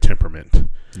know their temperament.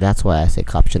 That's why I say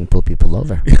cops shouldn't pull people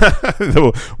over.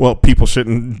 Well, people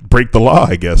shouldn't break the law,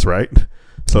 I guess, right?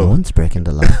 So no one's breaking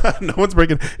the law. No one's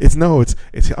breaking. It's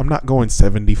I'm not going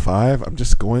 75. I'm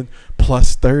just going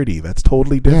plus 30. That's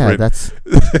totally different.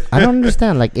 Yeah, I don't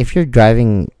understand. Like, if you're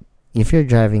driving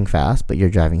fast but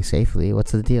you're driving safely,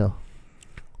 what's the deal?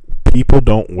 People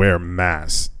don't wear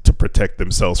masks to protect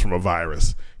themselves from a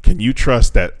virus. Can you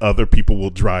trust that other people will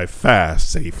drive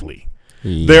fast safely?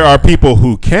 Yeah. There are people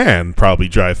who can probably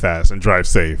drive fast and drive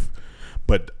safe,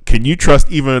 but can you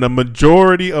trust even a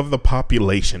majority of the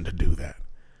population to do that?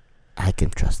 I can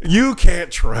trust that. You can't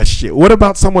trust shit. What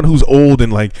about someone who's old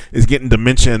and like is getting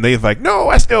dementia and they're like, no,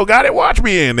 I still got it, watch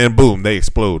me, and then boom, they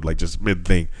explode like just mid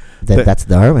thing. That's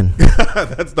Darwin.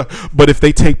 But if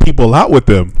they take people out with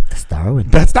them, that's Darwin.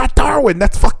 That's not Darwin.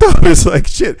 That's fucked up. It's like,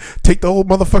 shit, take the old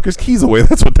motherfucker's keys away.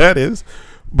 That's what that is.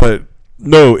 But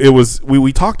no, it was,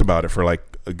 we talked about it for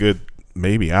like a good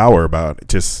maybe hour about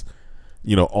just,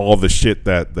 all the shit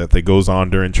that goes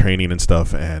on during training and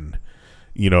stuff, and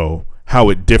how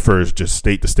it differs just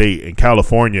state to state. In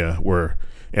California, where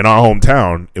in our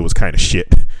hometown, it was kind of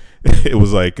shit. It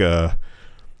was like,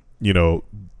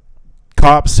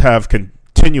 cops have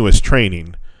continuous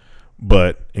training,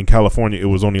 but in California, it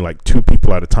was only like 2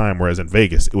 people at a time, whereas in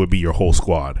Vegas, it would be your whole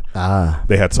squad.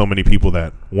 They had so many people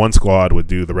that one squad would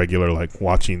do the regular, like,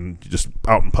 watching just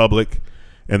out in public,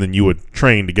 and then you would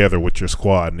train together with your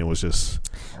squad, and it was just...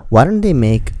 Why don't they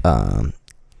make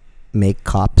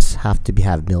cops have to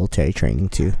have military training,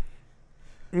 too?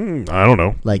 I don't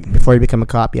know. Like, before you become a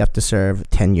cop, you have to serve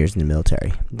 10 years in the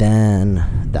military.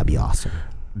 Then, that'd be awesome.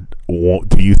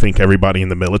 Do you think everybody in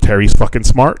the military is fucking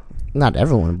smart? Not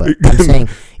everyone, but I'm saying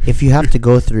if you have to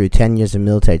go through 10 years of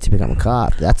military to become a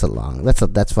cop,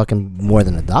 that's fucking more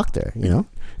than a doctor,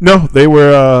 No, they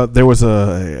were. There was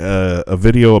a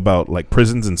video about like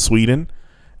prisons in Sweden,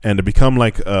 and to become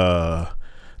like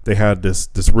they had this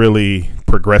really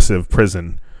progressive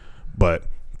prison, but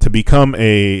to become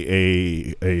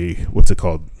a what's it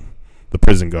called? The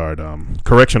prison guard,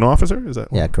 correction officer, is that?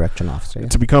 Yeah, correction officer. Yeah.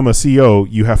 To become a CO,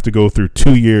 you have to go through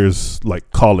 2 years, like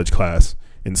college class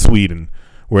in Sweden,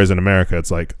 whereas in America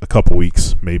it's like a couple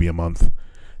weeks, maybe a month,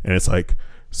 and it's like,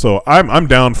 so I'm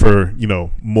down for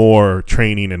more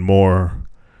training and more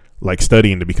like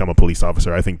studying to become a police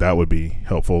officer. I think that would be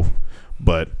helpful,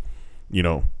 but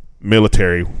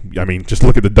military. I mean, just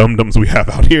look at the dum-dums we have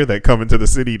out here that come into the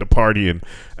city to party and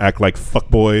act like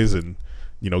fuckboys and.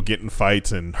 Get in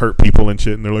fights and hurt people and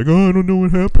shit, and they're like, oh, I don't know what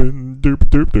happened. Derp,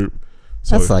 derp, derp.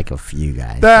 So that's like a few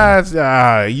guys.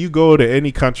 That's you go to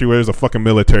any country where there's a fucking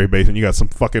military base, and you got some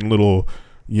fucking little,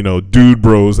 dude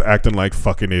bros acting like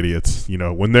fucking idiots.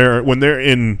 When they're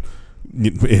in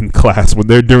class, when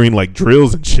they're doing like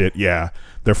drills and shit, yeah,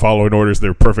 they're following orders.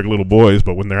 They're perfect little boys,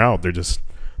 but when they're out, they're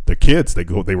kids. They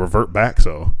revert back.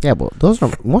 So yeah, but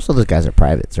most of those guys are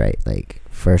privates, right? Like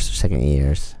first or second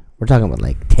years. We're talking about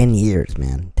like 10 years,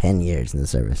 man. 10 years in the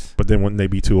service. But then wouldn't they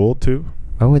be too old too?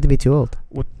 Why would they be too old?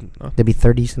 What? They'd be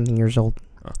 30-something years old.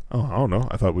 I don't know.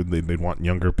 I thought they'd want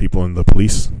younger people in the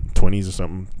police, 20s or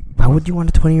something. Why would you want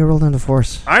a 20-year-old in the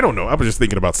force? I don't know. I was just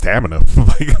thinking about stamina.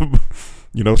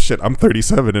 Like, shit, I'm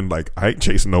 37 and like I ain't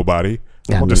chasing nobody.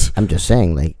 Yeah, I'm just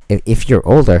saying, like, if you're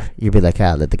older, you'd be like,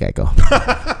 let the guy go.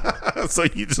 So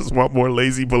you just want more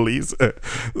lazy police?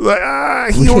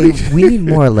 Like, we need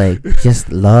more like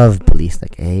just love police.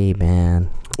 Like, hey, man.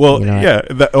 Well, yeah.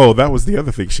 That was the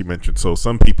other thing she mentioned. So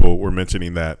some people were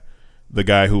mentioning that the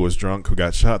guy who was drunk who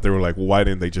got shot, they were like, well, why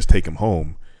didn't they just take him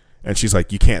home? And she's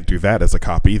like, you can't do that as a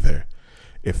cop either.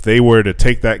 If they were to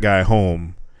take that guy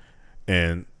home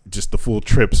and just the full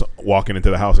trips walking into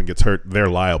the house and gets hurt, they're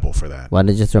liable for that. Why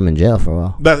didn't they just throw him in jail for a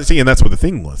while? And that's what the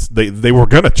thing was. They were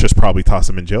gonna just probably toss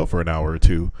him in jail for an hour or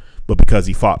two, but because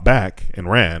he fought back and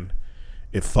ran,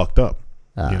 it fucked up.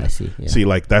 I see. Yeah. See,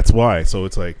 like that's why. So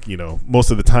it's like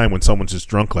most of the time when someone's just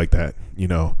drunk like that,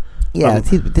 Yeah,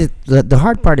 the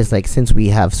hard part is like since we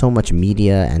have so much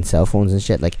media and cell phones and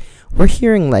shit, like we're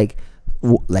hearing like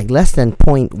less than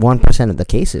 0.1% of the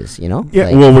cases, Yeah, like,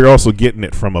 well, we're also getting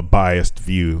it from a biased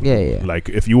view. Yeah. Like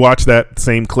if you watch that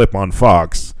same clip on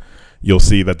Fox, you'll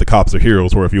see that the cops are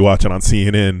heroes. Where if you watch it on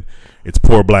CNN, it's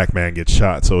poor black man gets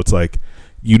shot. So it's like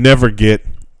you never get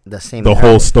the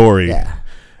whole story. Yeah.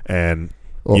 And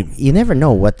Well, you never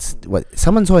know what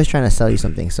someone's always trying to sell you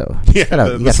something. So yeah,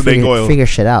 you gotta figure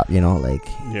shit out. You know, like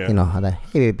you know how that.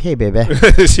 Hey baby.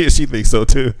 she thinks so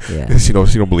too. Yeah. She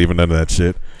don't believe in none of that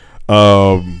shit.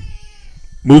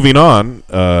 Moving on.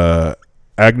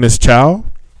 Agnes Chow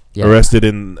arrested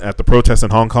at the protest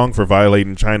in Hong Kong for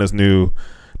violating China's new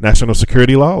national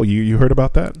security law. You heard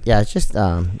about that? Yeah, it's just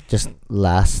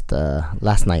last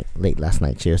night, late last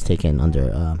night, she was taken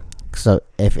under. So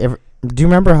do you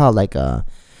remember how like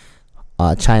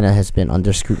China has been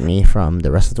under scrutiny from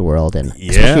the rest of the world, and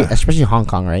especially Hong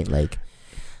Kong, right? Like,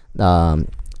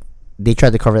 they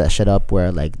tried to cover that shit up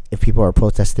where like if people are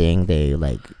protesting, they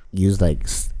like use like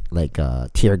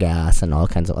tear gas and all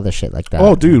kinds of other shit like that.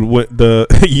 Oh, dude,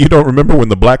 you don't remember when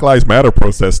the Black Lives Matter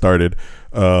protest started?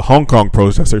 Hong Kong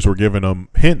protesters were giving them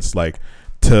hints like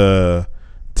to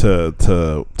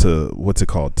what's it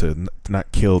called, to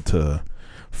not kill, to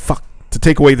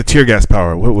take away the tear gas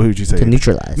power. What would you say? To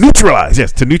neutralize.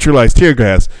 Yes, to neutralize tear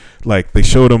gas. Like they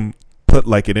showed them put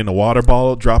like it in a water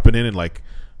bottle, drop it in, and like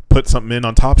put something in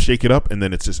on top, shake it up, and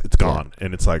then it's gone.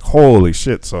 And it's like, holy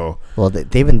shit. So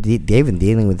they've been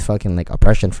dealing with fucking like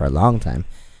oppression for a long time,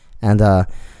 and I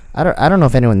don't know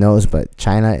if anyone knows, but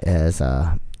China is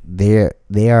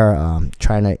they are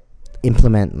trying to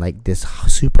implement like this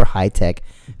super high tech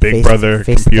Big Brother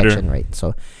face computer detection, right?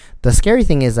 So the scary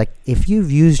thing is, like, if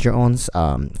you've used your own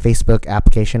Facebook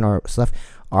application or stuff,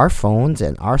 our phones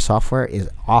and our software is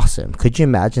awesome. Could you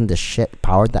imagine the shit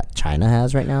power that China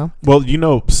has right now? Well, you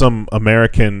know, some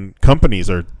American companies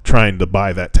are trying to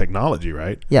buy that technology,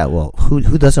 right? Yeah, well, who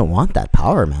doesn't want that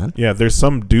power, man? Yeah, there's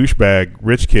some douchebag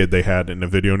rich kid they had in the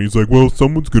video, and he's like, well,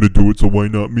 someone's going to do it, so why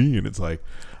not me? And it's like,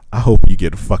 I hope you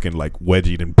get fucking like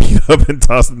wedgied and beat up and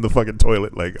tossed in the fucking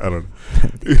toilet. Like, I don't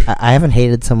know. I haven't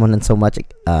hated someone in so much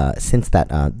since that.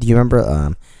 Do you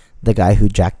remember the guy who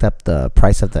jacked up the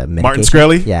price of the medication? Martin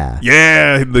Shkreli?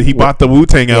 Yeah, he bought the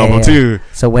Wu-Tang album too.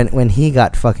 So when he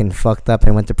got fucking fucked up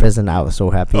and went to prison, I was so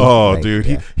happy. Oh, like,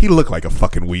 dude, he looked like a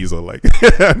fucking weasel. Like,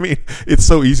 I mean, it's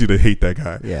so easy to hate that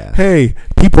guy. Yeah. Hey,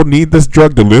 people need this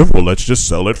drug to live. Well, let's just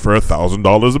sell it for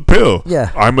 $1,000 a pill.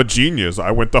 Yeah. I'm a genius.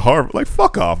 I went to Harvard. Like,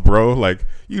 fuck off, bro. Like,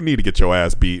 you need to get your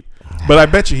ass beat. But I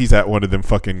bet you he's at one of them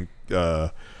fucking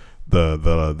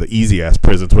the easy ass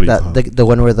prisons. What do you call it? The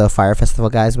one where the Fire Festival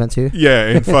guys went to? Yeah,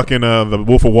 and fucking the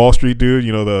Wolf of Wall Street dude.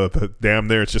 You know, the damn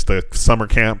there. It's just a summer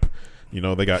camp. You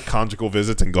know, they got conjugal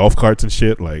visits and golf carts and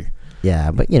shit. Like,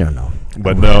 yeah, but you don't know.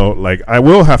 But no, like, I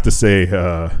will have to say,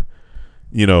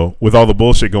 you know, with all the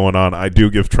bullshit going on, I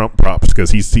do give Trump props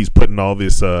because he's putting all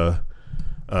this.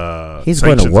 He's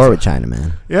going to war with China,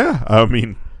 man. Yeah, I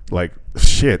mean, like,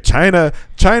 shit. China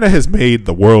has made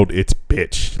the world its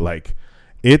bitch. Like,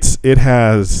 it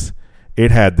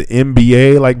had the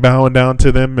NBA like bowing down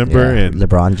to them, remember? Yeah, and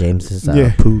LeBron James is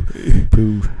poo.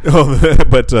 Oh,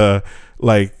 but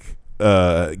like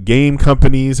game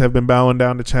companies have been bowing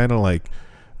down to China, like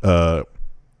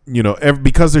you know,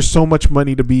 because there's so much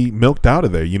money to be milked out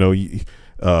of there. You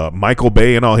know, Michael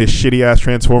Bay and all his shitty ass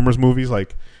Transformers movies.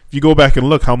 Like, if you go back and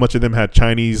look, how much of them had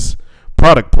Chinese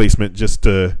product placement just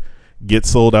to get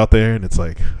sold out there, and it's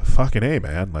like, fucking A,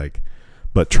 man. Like,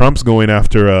 but Trump's going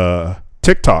after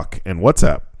TikTok and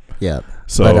WhatsApp. Yeah.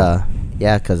 So, but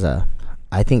yeah, because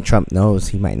I think Trump knows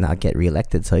he might not get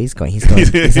reelected, so he's going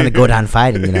to go down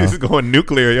fighting. You know, he's going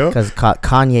nuclear, yo. Because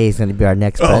Kanye is going to be our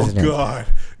next president. Oh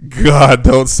God,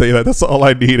 don't say that. That's all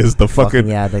I need is the fucking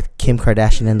yeah, the Kim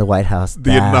Kardashian in the White House.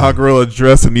 The inaugural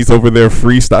address, and he's over there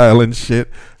freestyling shit.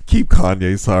 Keep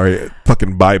Kanye, sorry,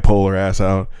 fucking bipolar ass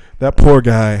out. That poor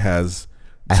guy has.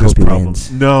 I hope he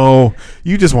wins. No,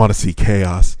 you just want to see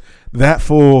chaos. That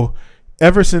fool,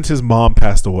 ever since his mom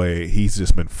passed away, he's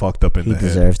just been fucked up in the head. He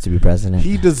deserves to be president.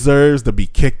 He deserves to be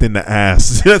kicked in the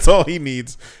ass. That's all he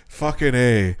needs. Fucking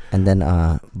A. And then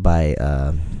by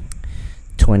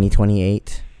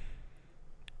 2028,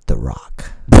 The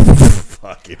Rock.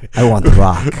 I want The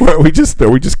Rock. Are we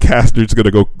just casters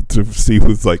gonna go to see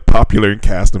who's like popular and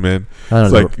cast him in? No,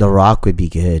 like, The Rock would be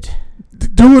good.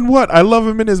 Doing what? I love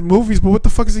him in his movies, but what the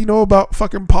fuck does he know about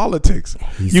fucking politics?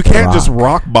 You can't just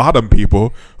rock bottom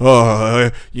people.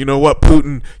 You know what,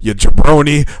 Putin? You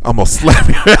jabroni. I'm gonna slap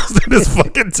your ass to this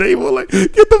fucking table. Like,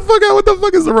 get the fuck out. What the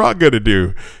fuck is The Rock gonna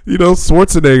do? You know,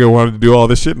 Schwarzenegger wanted to do all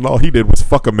this shit, and all he did was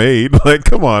fuck a maid. Like,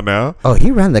 come on now. Oh,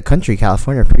 he ran the country,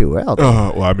 California, pretty well.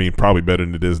 Well, I mean, probably better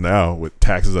than it is now with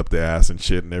taxes up the ass and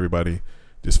shit, and everybody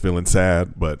just feeling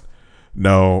sad. But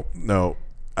no.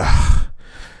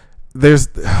 There's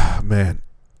man,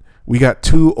 We got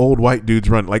 2 old white dudes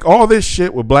running. Like, all this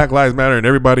shit with Black Lives Matter and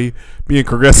everybody being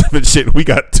progressive and shit. We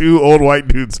got 2 old white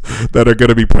dudes that are going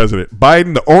to be president.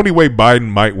 Biden, the only way Biden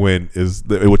might win is,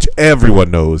 which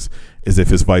everyone knows, is if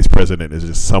his vice president is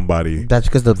just somebody. That's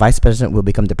because the vice president will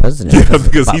become the president. Yeah,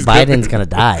 because Biden's gonna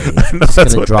die. He's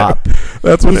just gonna drop.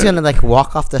 He's gonna like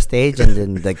walk off the stage and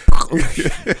then like.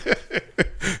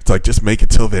 It's like, just make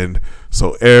it till then.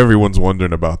 So everyone's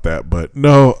wondering about that. But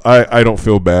no, I don't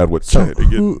feel bad with so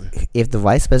if the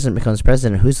vice president becomes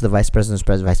president, who's the vice president's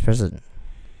vice president?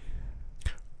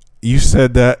 You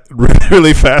said that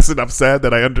really fast, and I'm sad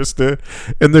that I understood.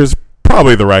 And there's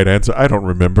probably the right answer. I don't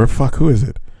remember. Fuck, who is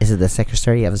it? Is it the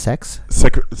Secretary of Sex?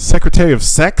 Secretary of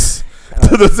Sex?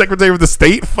 The Secretary of the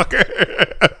State? Fucker.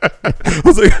 I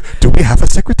was like, do we have a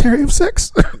Secretary of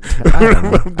Sex?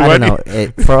 I don't know.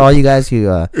 For all you guys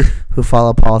who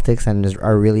follow politics and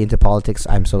are really into politics,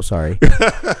 I'm so sorry.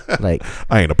 Like,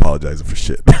 I ain't apologizing for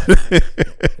shit.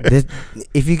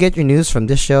 If you get your news from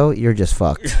this show, you're just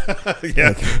fucked. Yeah.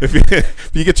 Like, if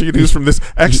you get your news from this,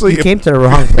 actually, you came to the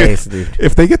wrong place, dude.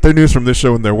 If they get their news from this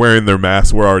show and they're wearing their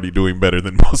masks, we're already doing better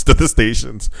than most of the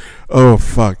stations. Oh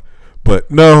fuck.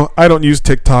 But no, I don't use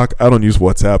TikTok. I don't use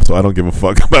WhatsApp, so I don't give a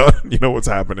fuck about what's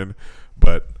happening.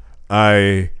 But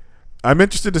I'm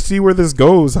interested to see where this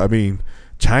goes. I mean,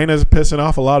 China's pissing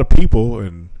off a lot of people,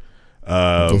 and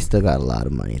they still got a lot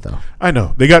of money, though. I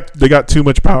know they got too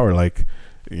much power. Like,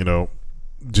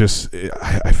 just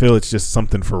I feel it's just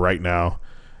something for right now.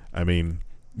 I mean,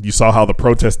 you saw how the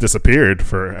protests disappeared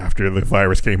after the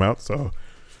virus came out. So,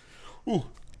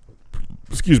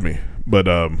 excuse me, but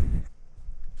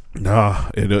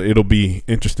it'll be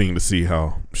interesting to see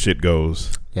how shit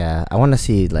goes. Yeah, I want to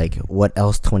see like what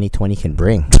else 2020 can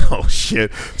bring. Oh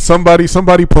shit! Somebody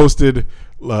posted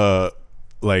it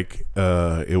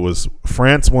was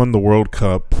France won the World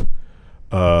Cup.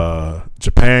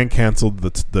 Japan canceled the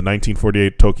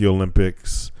 1948 Tokyo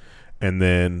Olympics, and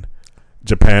then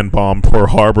Japan bombed Pearl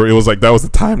Harbor. It was like, that was the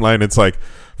timeline. It's like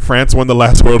France won the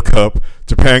last World Cup,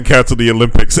 Japan canceled the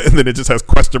Olympics, and then it just has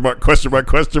question mark,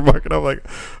 and I'm like,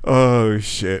 oh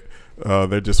shit.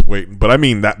 They're just waiting. But I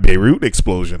mean, that Beirut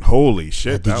explosion, holy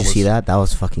shit. Did you see that? That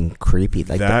was fucking creepy.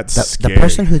 Like, that's the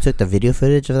person who took the video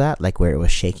footage of that, like where it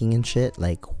was shaking and shit,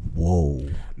 like, whoa.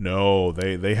 No,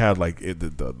 they had like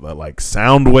the like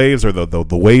sound waves, or the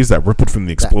waves that rippled from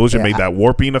the explosion made that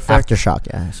warping effect. Aftershock,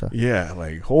 yeah. So. Yeah,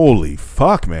 like, holy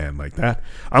fuck, man. Like that.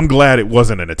 I'm glad it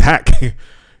wasn't an attack.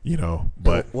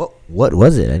 But what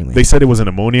was it anyway? They said it was an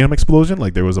ammonium explosion.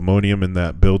 Like, there was ammonium in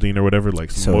that building or whatever,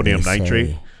 like some ammonium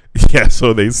nitrate. Yeah,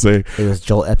 so they say it was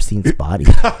Joel Epstein's body.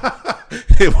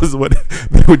 It was what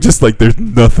they were just like, there's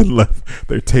nothing left.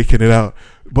 They're taking it out.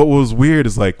 But what was weird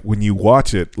is, like, when you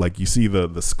watch it, like, you see the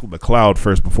cloud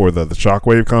first before the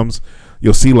shockwave comes.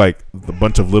 You'll see like the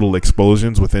bunch of little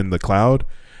explosions within the cloud,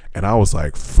 and I was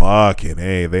like, fucking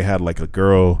A. They had like a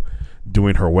girl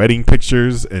doing her wedding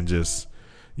pictures, and just,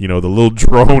 the little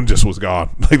drone just was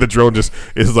gone. Like, the drone just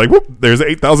is like, whoop, there's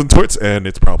 8,000 twits, and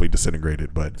it's probably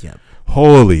disintegrated. But yep.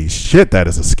 Holy shit, that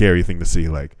is a scary thing to see.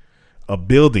 Like, a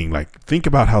building, like, think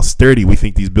about how sturdy we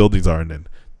think these buildings are, and then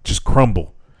just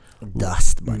crumble.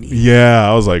 Dust, buddy.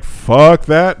 Yeah, I was like, fuck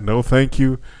that. No, thank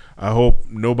you. I hope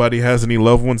nobody has any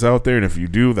loved ones out there, and if you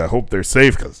do, I hope they're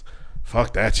safe, because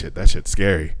fuck that shit. That shit's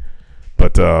scary.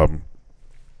 But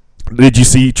did you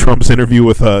see Trump's interview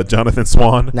with Jonathan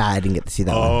Swan? Nah, I didn't get to see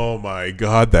that one. Oh my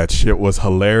god, that shit was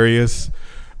hilarious.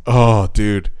 Oh,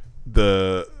 dude,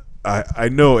 I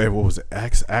know it. What was it?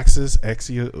 Axis,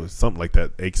 or something like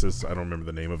that. Axis. I don't remember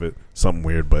the name of it. Something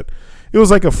weird, but it was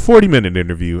like a 40-minute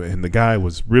interview, and the guy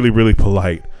was really, really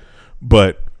polite,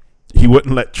 but he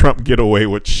wouldn't let Trump get away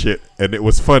with shit. And it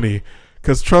was funny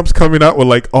because Trump's coming out with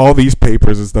like all these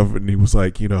papers and stuff, and he was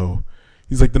like, he's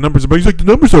like, the numbers are bad. He's like, the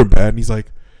numbers aren't bad. And he's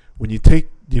like, when you take,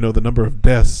 the number of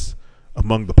deaths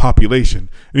among the population,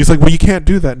 and he's like, well, you can't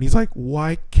do that. And he's like,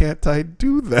 why can't I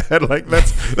do that? Like,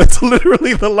 that's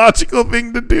literally the logical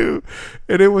thing to do.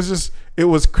 And it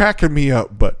was cracking me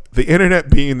up. But the internet,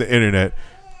 being the internet,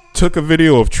 took a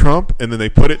video of Trump, and then they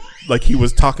put it like he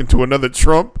was talking to another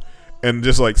Trump, and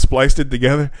just like spliced it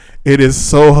together. It is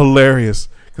so hilarious.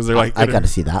 Because they're like, I got to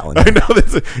see that one. I know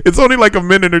it's only like a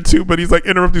minute or two, but he's like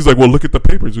interrupting. He's like, well, look at the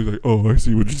papers. He's like, oh, I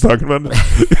see what you're talking about.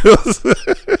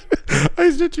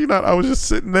 I shit you not. I was just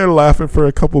sitting there laughing for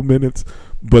a couple minutes.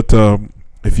 But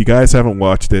if you guys haven't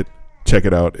watched it, check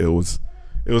it out. It was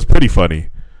pretty funny.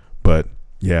 But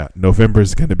yeah, November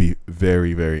is going to be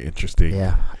very, very interesting.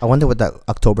 Yeah, I wonder what that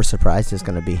October surprise is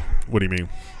going to be. What do you mean?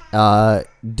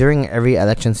 During every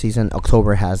election season,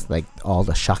 October has like all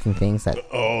the shocking things that.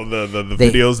 Oh, the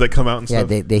videos that come out and stuff.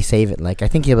 Yeah, they save it. Like I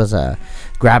think it was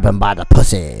grab him by the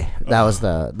pussy. That was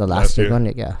the last big one.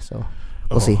 Yeah, so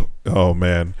we'll see. Oh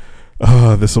man,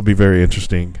 this will be very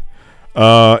interesting.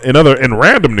 In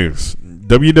random news,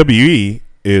 WWE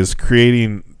is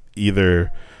creating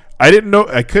either. I didn't know.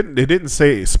 I couldn't. It didn't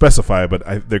specify, but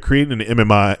they're creating an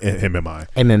MMA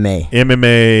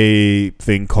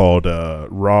thing called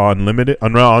Raw Unlimited,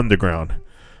 Raw Underground.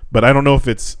 But I don't know if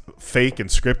it's fake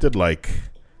and scripted like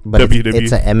WWE.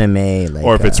 It's an MMA, like,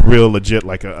 or if it's real legit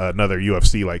like another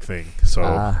UFC like thing.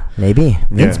 So maybe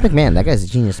Vince McMahon. That guy's a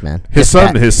genius, man. His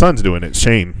son's doing it.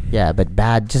 Shane. Yeah, but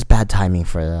bad timing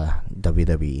for the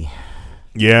WWE.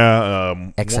 Yeah.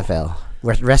 XFL.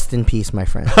 Rest in peace, my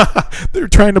friend. They're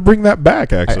trying to bring that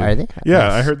back, actually. Are they? Yeah,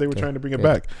 Nice. I heard they were trying to bring it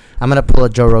back. I'm going to pull a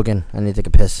Joe Rogan. I need to take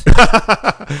a piss.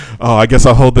 Oh, I guess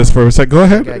I'll hold this for a sec. Go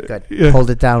ahead. Good. Yeah.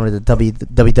 Hold it down with the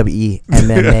WWE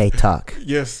MMA talk.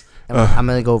 Yes. I'm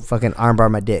going to go fucking armbar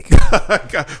my dick.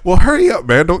 Well, hurry up,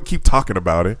 man. Don't keep talking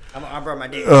about it. I'm going to armbar my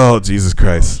dick. Oh, Jesus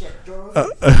Christ.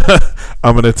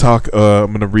 I'm going to talk. I'm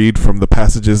going to read from the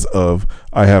passages of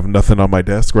I Have Nothing on My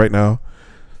Desk right now.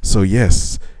 So,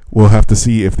 yes. We'll have to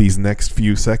see if these next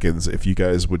few seconds, if you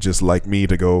guys would just like me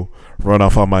to go run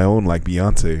off on my own like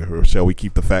Beyonce, or shall we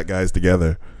keep the fat guys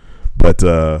together? But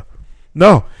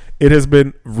no, it has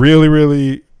been really,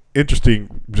 really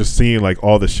interesting just seeing like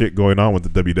all the shit going on with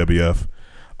the WWF.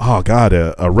 Oh God,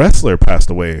 a wrestler passed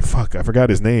away. Fuck, I forgot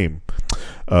his name.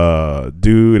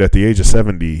 Dude, at the age of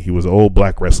 70, he was an old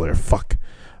black wrestler. Fuck,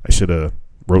 I should have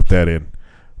wrote that in.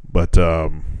 But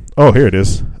here it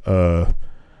is.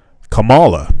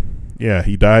 Kamala. Yeah,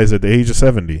 he dies at the age of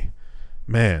 70.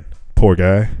 Man, poor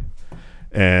guy.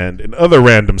 And in other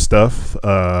random stuff,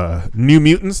 New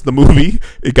Mutants, the movie,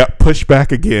 it got pushed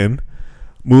back again.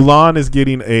 Mulan is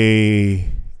getting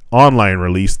a online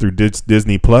release through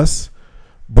Disney Plus,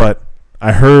 but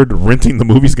I heard renting the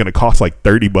movie is going to cost like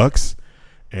 $30,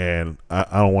 and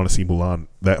I don't want to see Mulan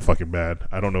that fucking bad.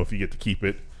 I don't know if you get to keep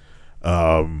it.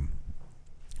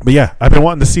 But yeah, I've been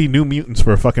wanting to see New Mutants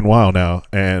for a fucking while now,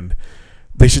 and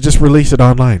they should just release it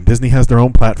online. Disney has their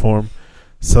own platform.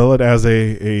 Sell it as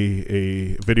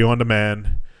a video on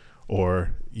demand,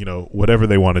 or whatever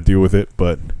they want to do with it.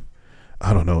 But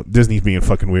I don't know. Disney's being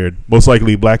fucking weird. Most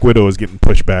likely, Black Widow is getting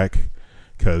pushed back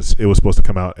because it was supposed to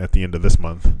come out at the end of this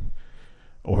month.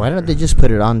 Or why don't they just put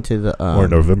it on to the or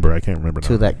November? I can't remember.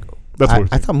 To now.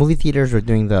 I thought movie theaters were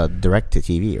doing the direct to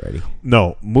TV already.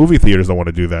 No, movie theaters don't want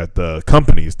to do that. The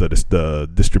companies, the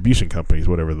distribution companies,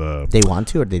 whatever they want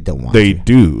to or they don't want. They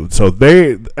do. So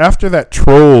after that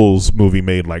Trolls movie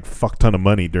made like fuck ton of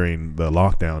money during the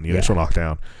lockdown, the initial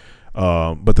lockdown.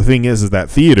 But the thing is that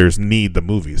theaters need the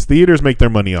movies. Theaters make their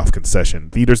money off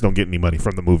concession. Theaters don't get any money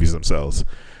from the movies themselves.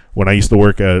 When I used to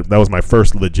work that was my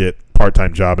first legit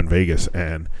part-time job in Vegas,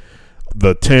 and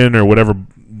the 10 or whatever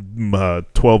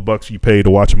 $12 you pay to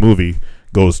watch a movie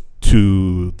goes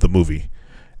to the movie,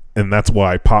 and that's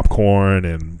why popcorn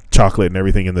and chocolate and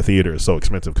everything in the theater is so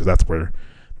expensive, because that's where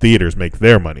theaters make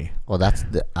their money. Well,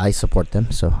 I support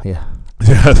them, so yeah.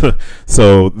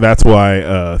 So that's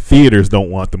why theaters don't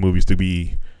want the movies to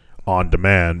be on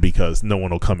demand, because no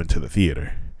one will come into the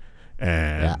theater.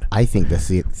 And I think the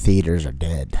theaters are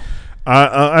dead.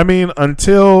 I mean,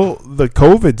 until the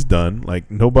COVID's done,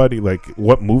 like nobody, like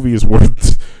what movie is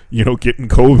worth, getting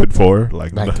COVID for?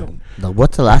 Like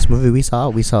what's the last movie we saw?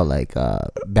 We saw like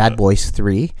Bad Boys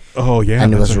 3. Oh yeah,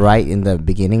 and it was right in the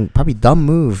beginning. Probably dumb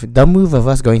move of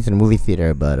us going to the movie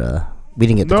theater, but we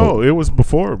didn't get the No, it was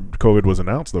before COVID was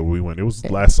announced though. We went. It was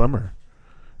last summer,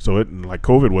 so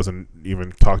COVID wasn't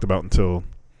even talked about until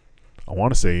I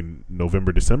want to say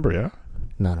November, December. Yeah.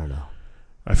 No.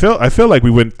 I feel like we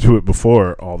went to it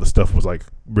before all the stuff was like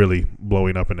really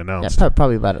blowing up and announced. Yeah,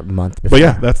 probably about a month before. But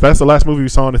yeah, that's the last movie we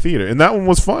saw in the theater, and that one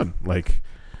was fun. Like,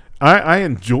 I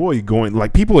enjoy going.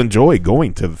 Like, people enjoy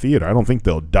going to the theater. I don't think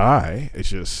they'll die. It's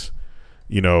just,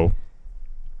 and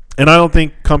I don't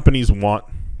think companies want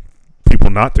people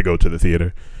not to go to the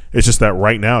theater. It's just that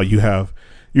right now you're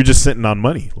just sitting on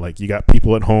money. Like, you got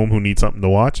people at home who need something to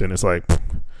watch, and it's like,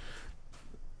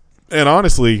 and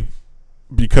honestly,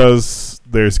 because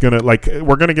we're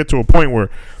gonna get to a point where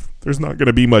there's not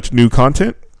gonna be much new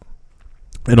content,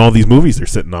 and all these movies they're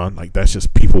sitting on, like, that's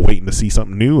just people waiting to see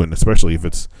something new. And especially if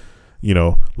it's,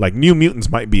 like New Mutants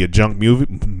might be a junk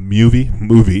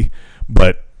movie,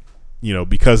 but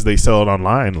because they sell it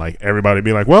online, like everybody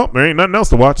be like, well, there ain't nothing else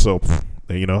to watch, so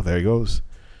there it goes.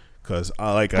 Because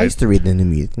I used to read the New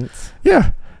Mutants.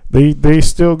 Yeah, They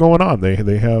still going on. They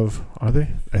have, are they?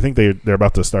 I think they're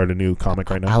about to start a new comic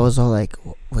right now. I was all like,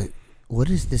 wait, what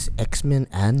is this X-Men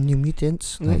and New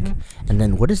Mutants? Like, and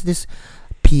then what is this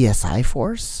PSI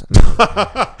Force?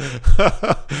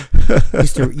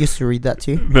 used to read that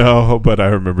too. No, but I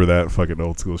remember that fucking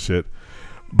old school shit.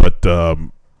 But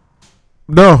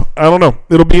no, I don't know.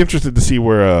 It'll be interesting to see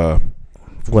where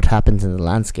what happens in the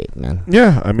landscape, man.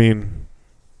 Yeah, I mean,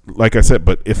 like I said,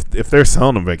 but if they're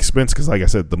selling them at expense, because like I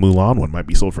said, the Mulan one might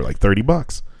be sold for like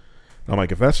 $30. I'm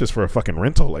like, if that's just for a fucking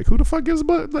rental, like who the fuck gives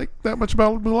like that much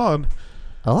about Mulan?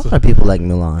 A lot of people like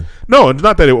Mulan. No, it's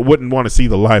not that it wouldn't want to see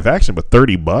the live action, but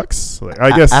 $30. Like,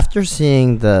 I guess after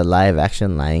seeing the live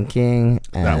action Lion King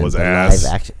and that was the ass.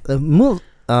 live action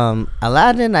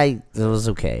Aladdin, it was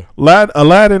okay.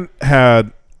 Aladdin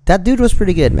had that dude was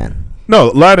pretty good, man.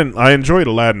 No, Aladdin. I enjoyed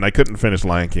Aladdin. I couldn't finish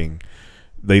Lion King.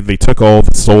 They took all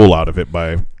the soul out of it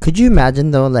by. Could you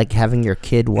imagine though, like having your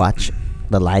kid watch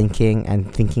the Lion King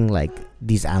and thinking like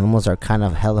these animals are kind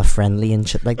of hella friendly and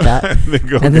shit like that,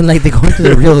 and then like they go into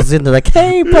the real zoo and they're like,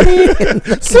 "Hey, buddy,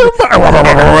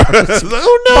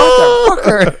 oh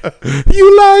no,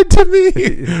 you lied to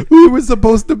me. We were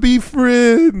supposed to be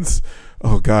friends."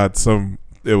 Oh God,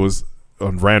 it was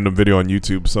a random video on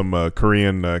YouTube. Some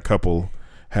Korean couple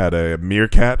had a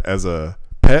meerkat as a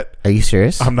pet. Are you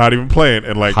serious? I'm not even playing.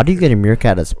 And like, how do you get a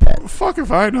meerkat as a pet? Fuck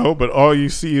if I know. But all you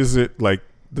see is it like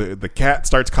the cat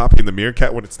starts copying the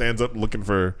meerkat when it stands up looking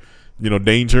for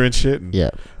danger and shit. And yeah,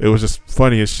 it was just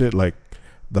funny as shit. Like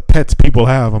the pets people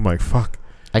have. I'm like, fuck.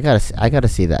 I gotta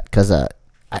see that because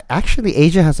actually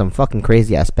Asia has some fucking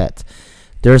crazy ass pets.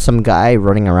 There's some guy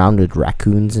running around with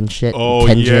raccoons and shit. Oh,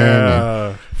 Tenjin yeah.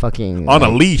 And fucking on a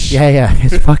leash. Yeah.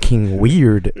 It's fucking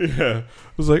weird. Yeah.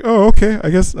 I was like, oh, okay. I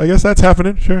guess that's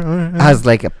happening. Sure. All right. I was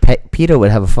like, PETA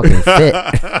would have a fucking fit.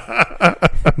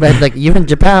 But like, even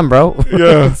Japan, bro.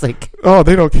 Yeah. It's like, oh,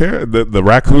 they don't care. The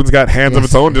raccoon's got hands of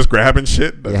its own, just grabbing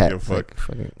shit. Doesn't give a fuck.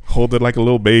 Like, hold it like a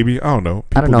little baby. I don't know.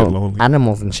 People I don't know. Get lonely.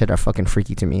 Animals and shit are fucking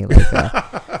freaky to me.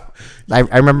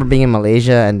 Like, I remember being in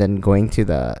Malaysia and then going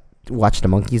to watch the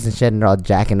monkeys and shit, and they're all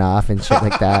jacking off and shit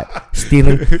like that.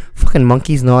 Stealing. Fucking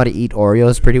monkeys know how to eat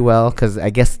Oreos pretty well, because I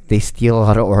guess they steal a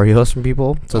lot of Oreos from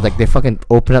people. So like they fucking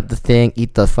open up the thing,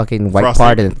 eat the fucking white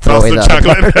part, and throw away the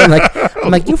other part.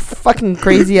 I'm like, you fucking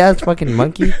crazy ass fucking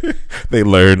monkey. They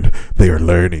are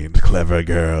learning. Clever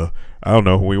girl. I don't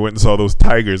know. We went and saw those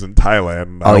tigers in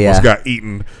Thailand. I almost got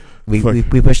eaten. We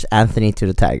pushed Anthony to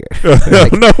the tiger.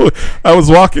 Like, no, I was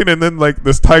walking and then like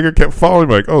this tiger kept following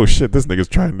me. Like, oh shit, this nigga's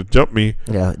trying to jump me.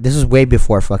 Yeah, this is way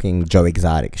before fucking Joe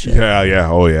Exotic shit. Yeah,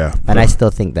 oh yeah. And I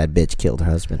still think that bitch killed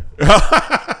her husband.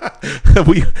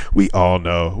 we all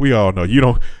know.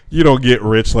 You don't get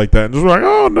rich like that and just like,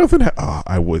 oh, nothing.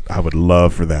 I would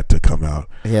love for that to come out.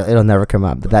 Yeah, it'll never come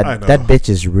out. But that bitch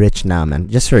is rich now, man.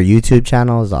 Just her YouTube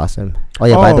channel is awesome. Oh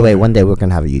yeah, by the way, one day we're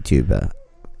gonna have a YouTube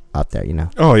out there,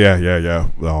 Oh yeah.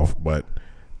 Well, but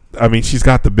I mean, she's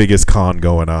got the biggest con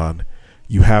going on.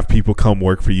 You have people come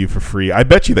work for you for free. I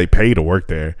bet you they pay to work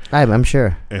there. I'm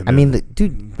sure. And I mean,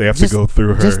 dude, they have to go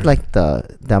through her. Just like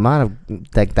the amount of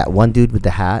like that one dude with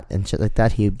the hat and shit like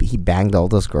that. He banged all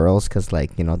those girls because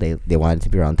like they wanted to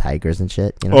be around tigers and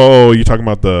shit. Oh, you're talking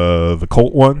about the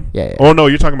Colt one? Yeah. Oh no,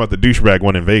 you're talking about the douchebag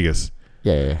one in Vegas.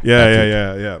 Yeah.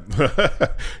 Yeah.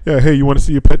 Yeah, hey, you want to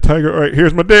see a pet tiger? All right,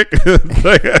 here's my dick.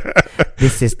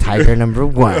 This is tiger number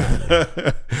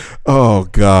 1. Oh,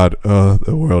 God.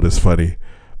 The world is funny.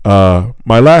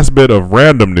 My last bit of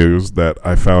random news that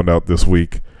I found out this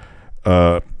week.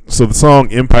 So the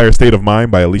song Empire State of Mind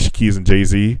by Alicia Keys and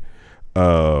Jay-Z.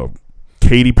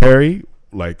 Katy Perry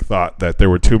thought that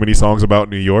there were too many songs about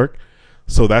New York.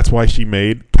 So that's why she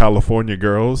made California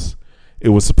Girls. It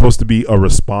was supposed to be a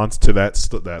response to that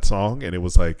song, and it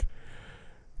was like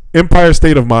Empire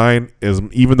State of Mind is,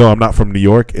 even though I'm not from New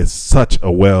York, is such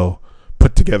a well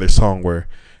put together song where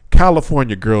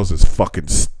California Girls is fucking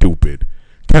stupid.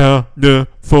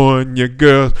 California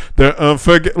Girls, they're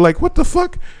unforgettable. Like, what the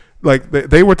fuck? Like,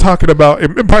 they were talking about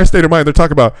Empire State of Mind. They're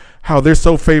talking about how they're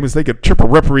so famous they could trip a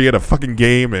referee at a fucking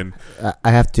game. And I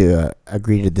have to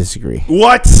agree to disagree.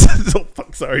 What? Oh,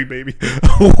 fuck, sorry, baby.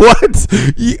 What?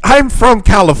 I'm from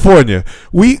California.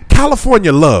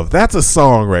 California Love. That's a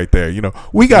song right there.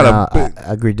 We got I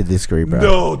agree to disagree, bro.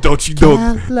 No, don't you?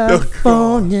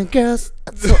 California girls,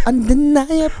 so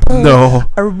undeniable. No.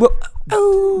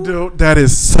 Oh. No, that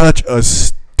is such a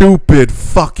stupid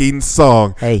fucking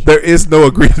song. Hey, there is no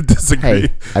agree to disagree.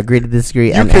 Hey, agree to disagree.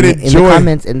 You can enjoy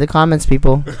in the comments,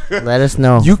 people. Let us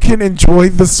know. You can enjoy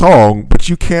the song, but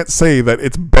you can't say that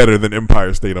it's better than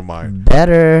Empire State of Mind.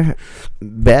 Better,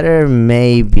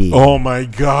 maybe. Oh my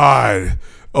God.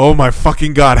 Oh my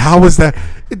fucking god! How is that?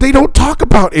 They don't talk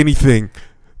about anything.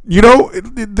 You know,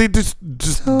 they just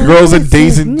So girls and this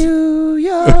days is and New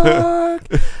York.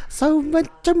 So much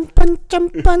jumping. I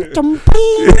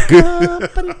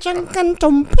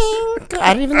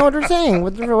don't even know what they're saying.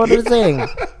 What they're saying?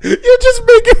 You're just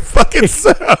making fucking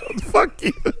sound. Fuck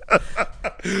you.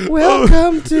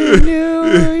 Welcome to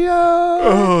New York.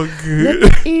 Oh, good.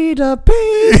 Let's eat a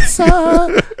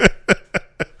pizza.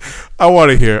 I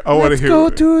want to hear. Let's go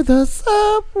to the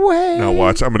subway. Now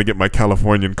watch. I'm gonna get my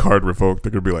Californian card revoked.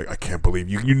 They're gonna be like, I can't believe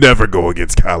you. You never go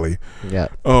against Cali. Yeah.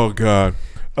 Oh god.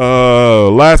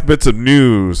 Last bits of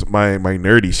news. My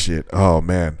nerdy shit. Oh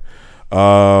man.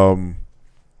 Well,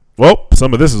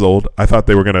 some of this is old. I thought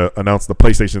they were gonna announce the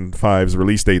PlayStation 5's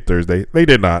release date Thursday. They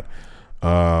did not.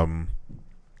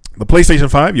 The PlayStation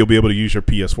 5, you'll be able to use your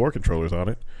PS4 controllers on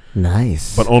it,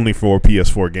 Nice. but only for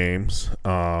PS4 games.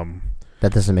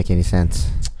 That doesn't make any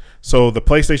sense. So the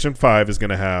PlayStation 5 is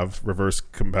going to have reverse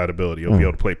compatibility. You'll be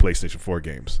able to play PlayStation 4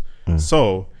 games.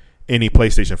 So any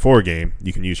PlayStation 4 game,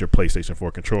 you can use your PlayStation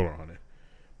 4 controller on it.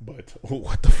 But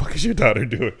what the fuck is your daughter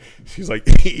doing? She's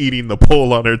like eating the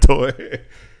pole on her toy.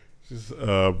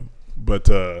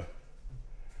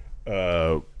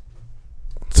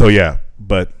 So yeah,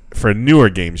 but for newer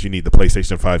games, you need the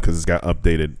PlayStation 5 because it's got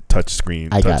updated touch screen.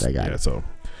 I got it. So,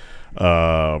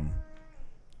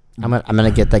 I'm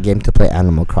gonna get that game to play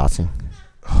Animal Crossing.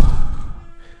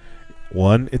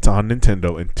 one, it's on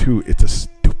Nintendo, and two, it's a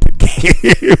stupid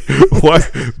game. What?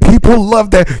 People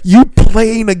love that. You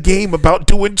playing a game about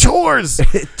doing chores.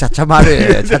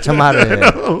 Chachamaru.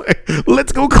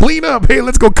 Let's go clean up. Hey,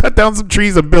 let's go cut down some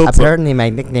trees and build some. Apparently, my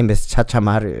nickname is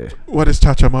Chachamaru. What is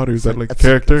Chachamaru? Is that like a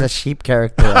character? It's a sheep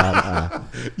character.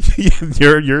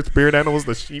 Your spirit animal is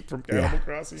the sheep from Animal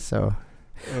Crossing? So...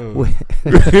 Oh.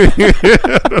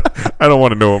 I don't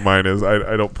want to know what mine is.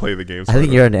 I don't play the games. I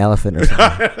think you're an elephant or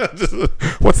something.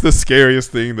 What's the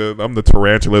scariest thing? I'm the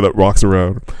tarantula that walks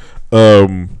around.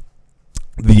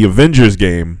 The Avengers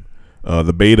game,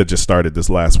 the beta just started this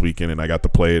last weekend, and I got to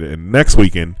play it. And next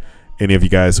weekend, any of you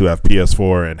guys who have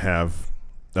PS4 and have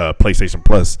PlayStation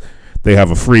Plus, they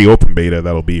have a free open beta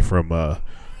that'll be from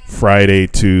Friday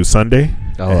to Sunday.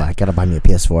 Oh, I gotta buy me a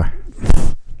PS4.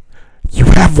 You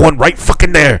have one right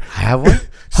fucking there. I have one?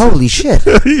 Holy shit.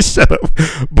 Shut up.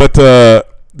 But the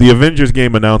Avengers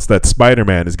game announced that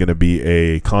Spider-Man is going to be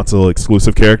a console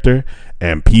exclusive character,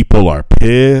 and people are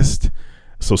pissed.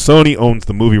 So Sony owns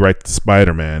the movie rights to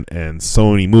Spider-Man, and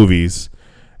Sony Movies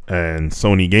and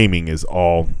Sony Gaming is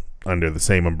all under the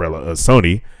same umbrella as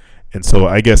Sony. And so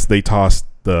I guess they tossed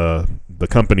the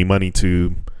company money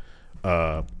to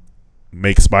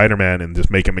make Spider-Man and just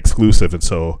make him exclusive. And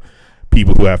so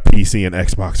people who have PC and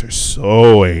Xbox are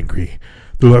so angry.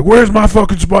 They're like, "Where's my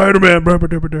fucking Spider-Man?"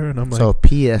 And I'm like, so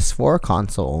PS4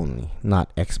 console only, not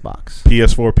Xbox.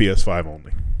 PS4, PS5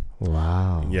 only.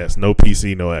 Wow. Yes, no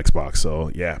PC, no Xbox.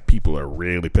 So yeah, people are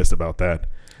really pissed about that.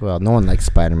 Well, no one likes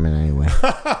Spider-Man anyway.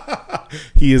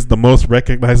 He is the most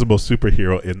recognizable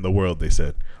superhero in the world, they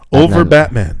said. Over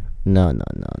Batman. No.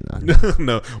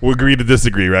 No, we'll agree to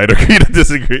disagree, right? Agree to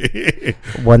disagree.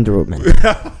 Wonder Woman.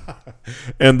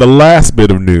 And the last bit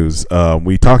of news,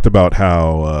 we talked about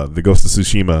how the Ghost of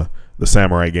Tsushima, the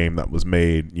samurai game that was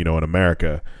made, in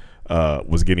America,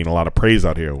 was getting a lot of praise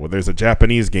out here. Well, there's a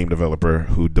Japanese game developer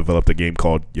who developed a game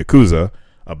called Yakuza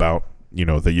about, the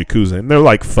Yakuza. And they're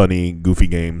like funny, goofy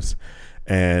games.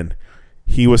 And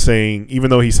he was saying,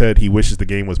 even though he said he wishes the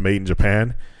game was made in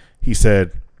Japan, he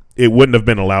said it wouldn't have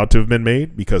been allowed to have been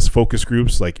made because focus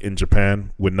groups like in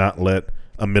Japan would not let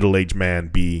a middle-aged man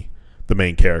be the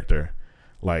main character.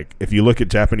 Like if you look at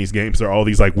Japanese games, there are all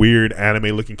these like weird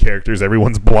anime looking characters.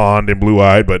 Everyone's blonde and blue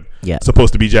eyed, but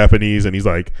supposed to be Japanese. And he's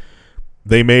like,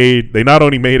 they not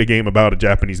only made a game about a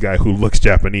Japanese guy who looks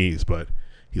Japanese, but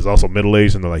he's also middle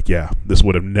aged. And they're like, yeah, this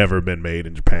would have never been made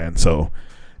in Japan. So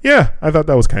yeah, I thought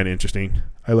that was kind of interesting.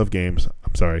 I love games.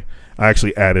 I'm sorry. I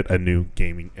actually added a new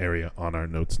gaming area on our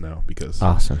notes now because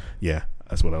awesome. Yeah,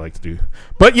 that's what I like to do.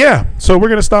 But yeah, so we're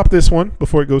gonna stop this one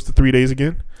before it goes to 3 days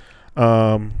again.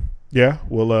 Yeah,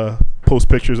 we'll post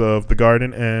pictures of the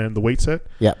garden and the weight set.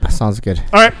 Yep, sounds good.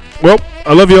 All right. Well,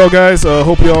 I love you all, guys.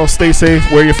 Hope you all stay safe.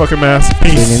 Wear your fucking mask.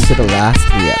 Peace. Tune into the last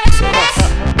 3 episodes.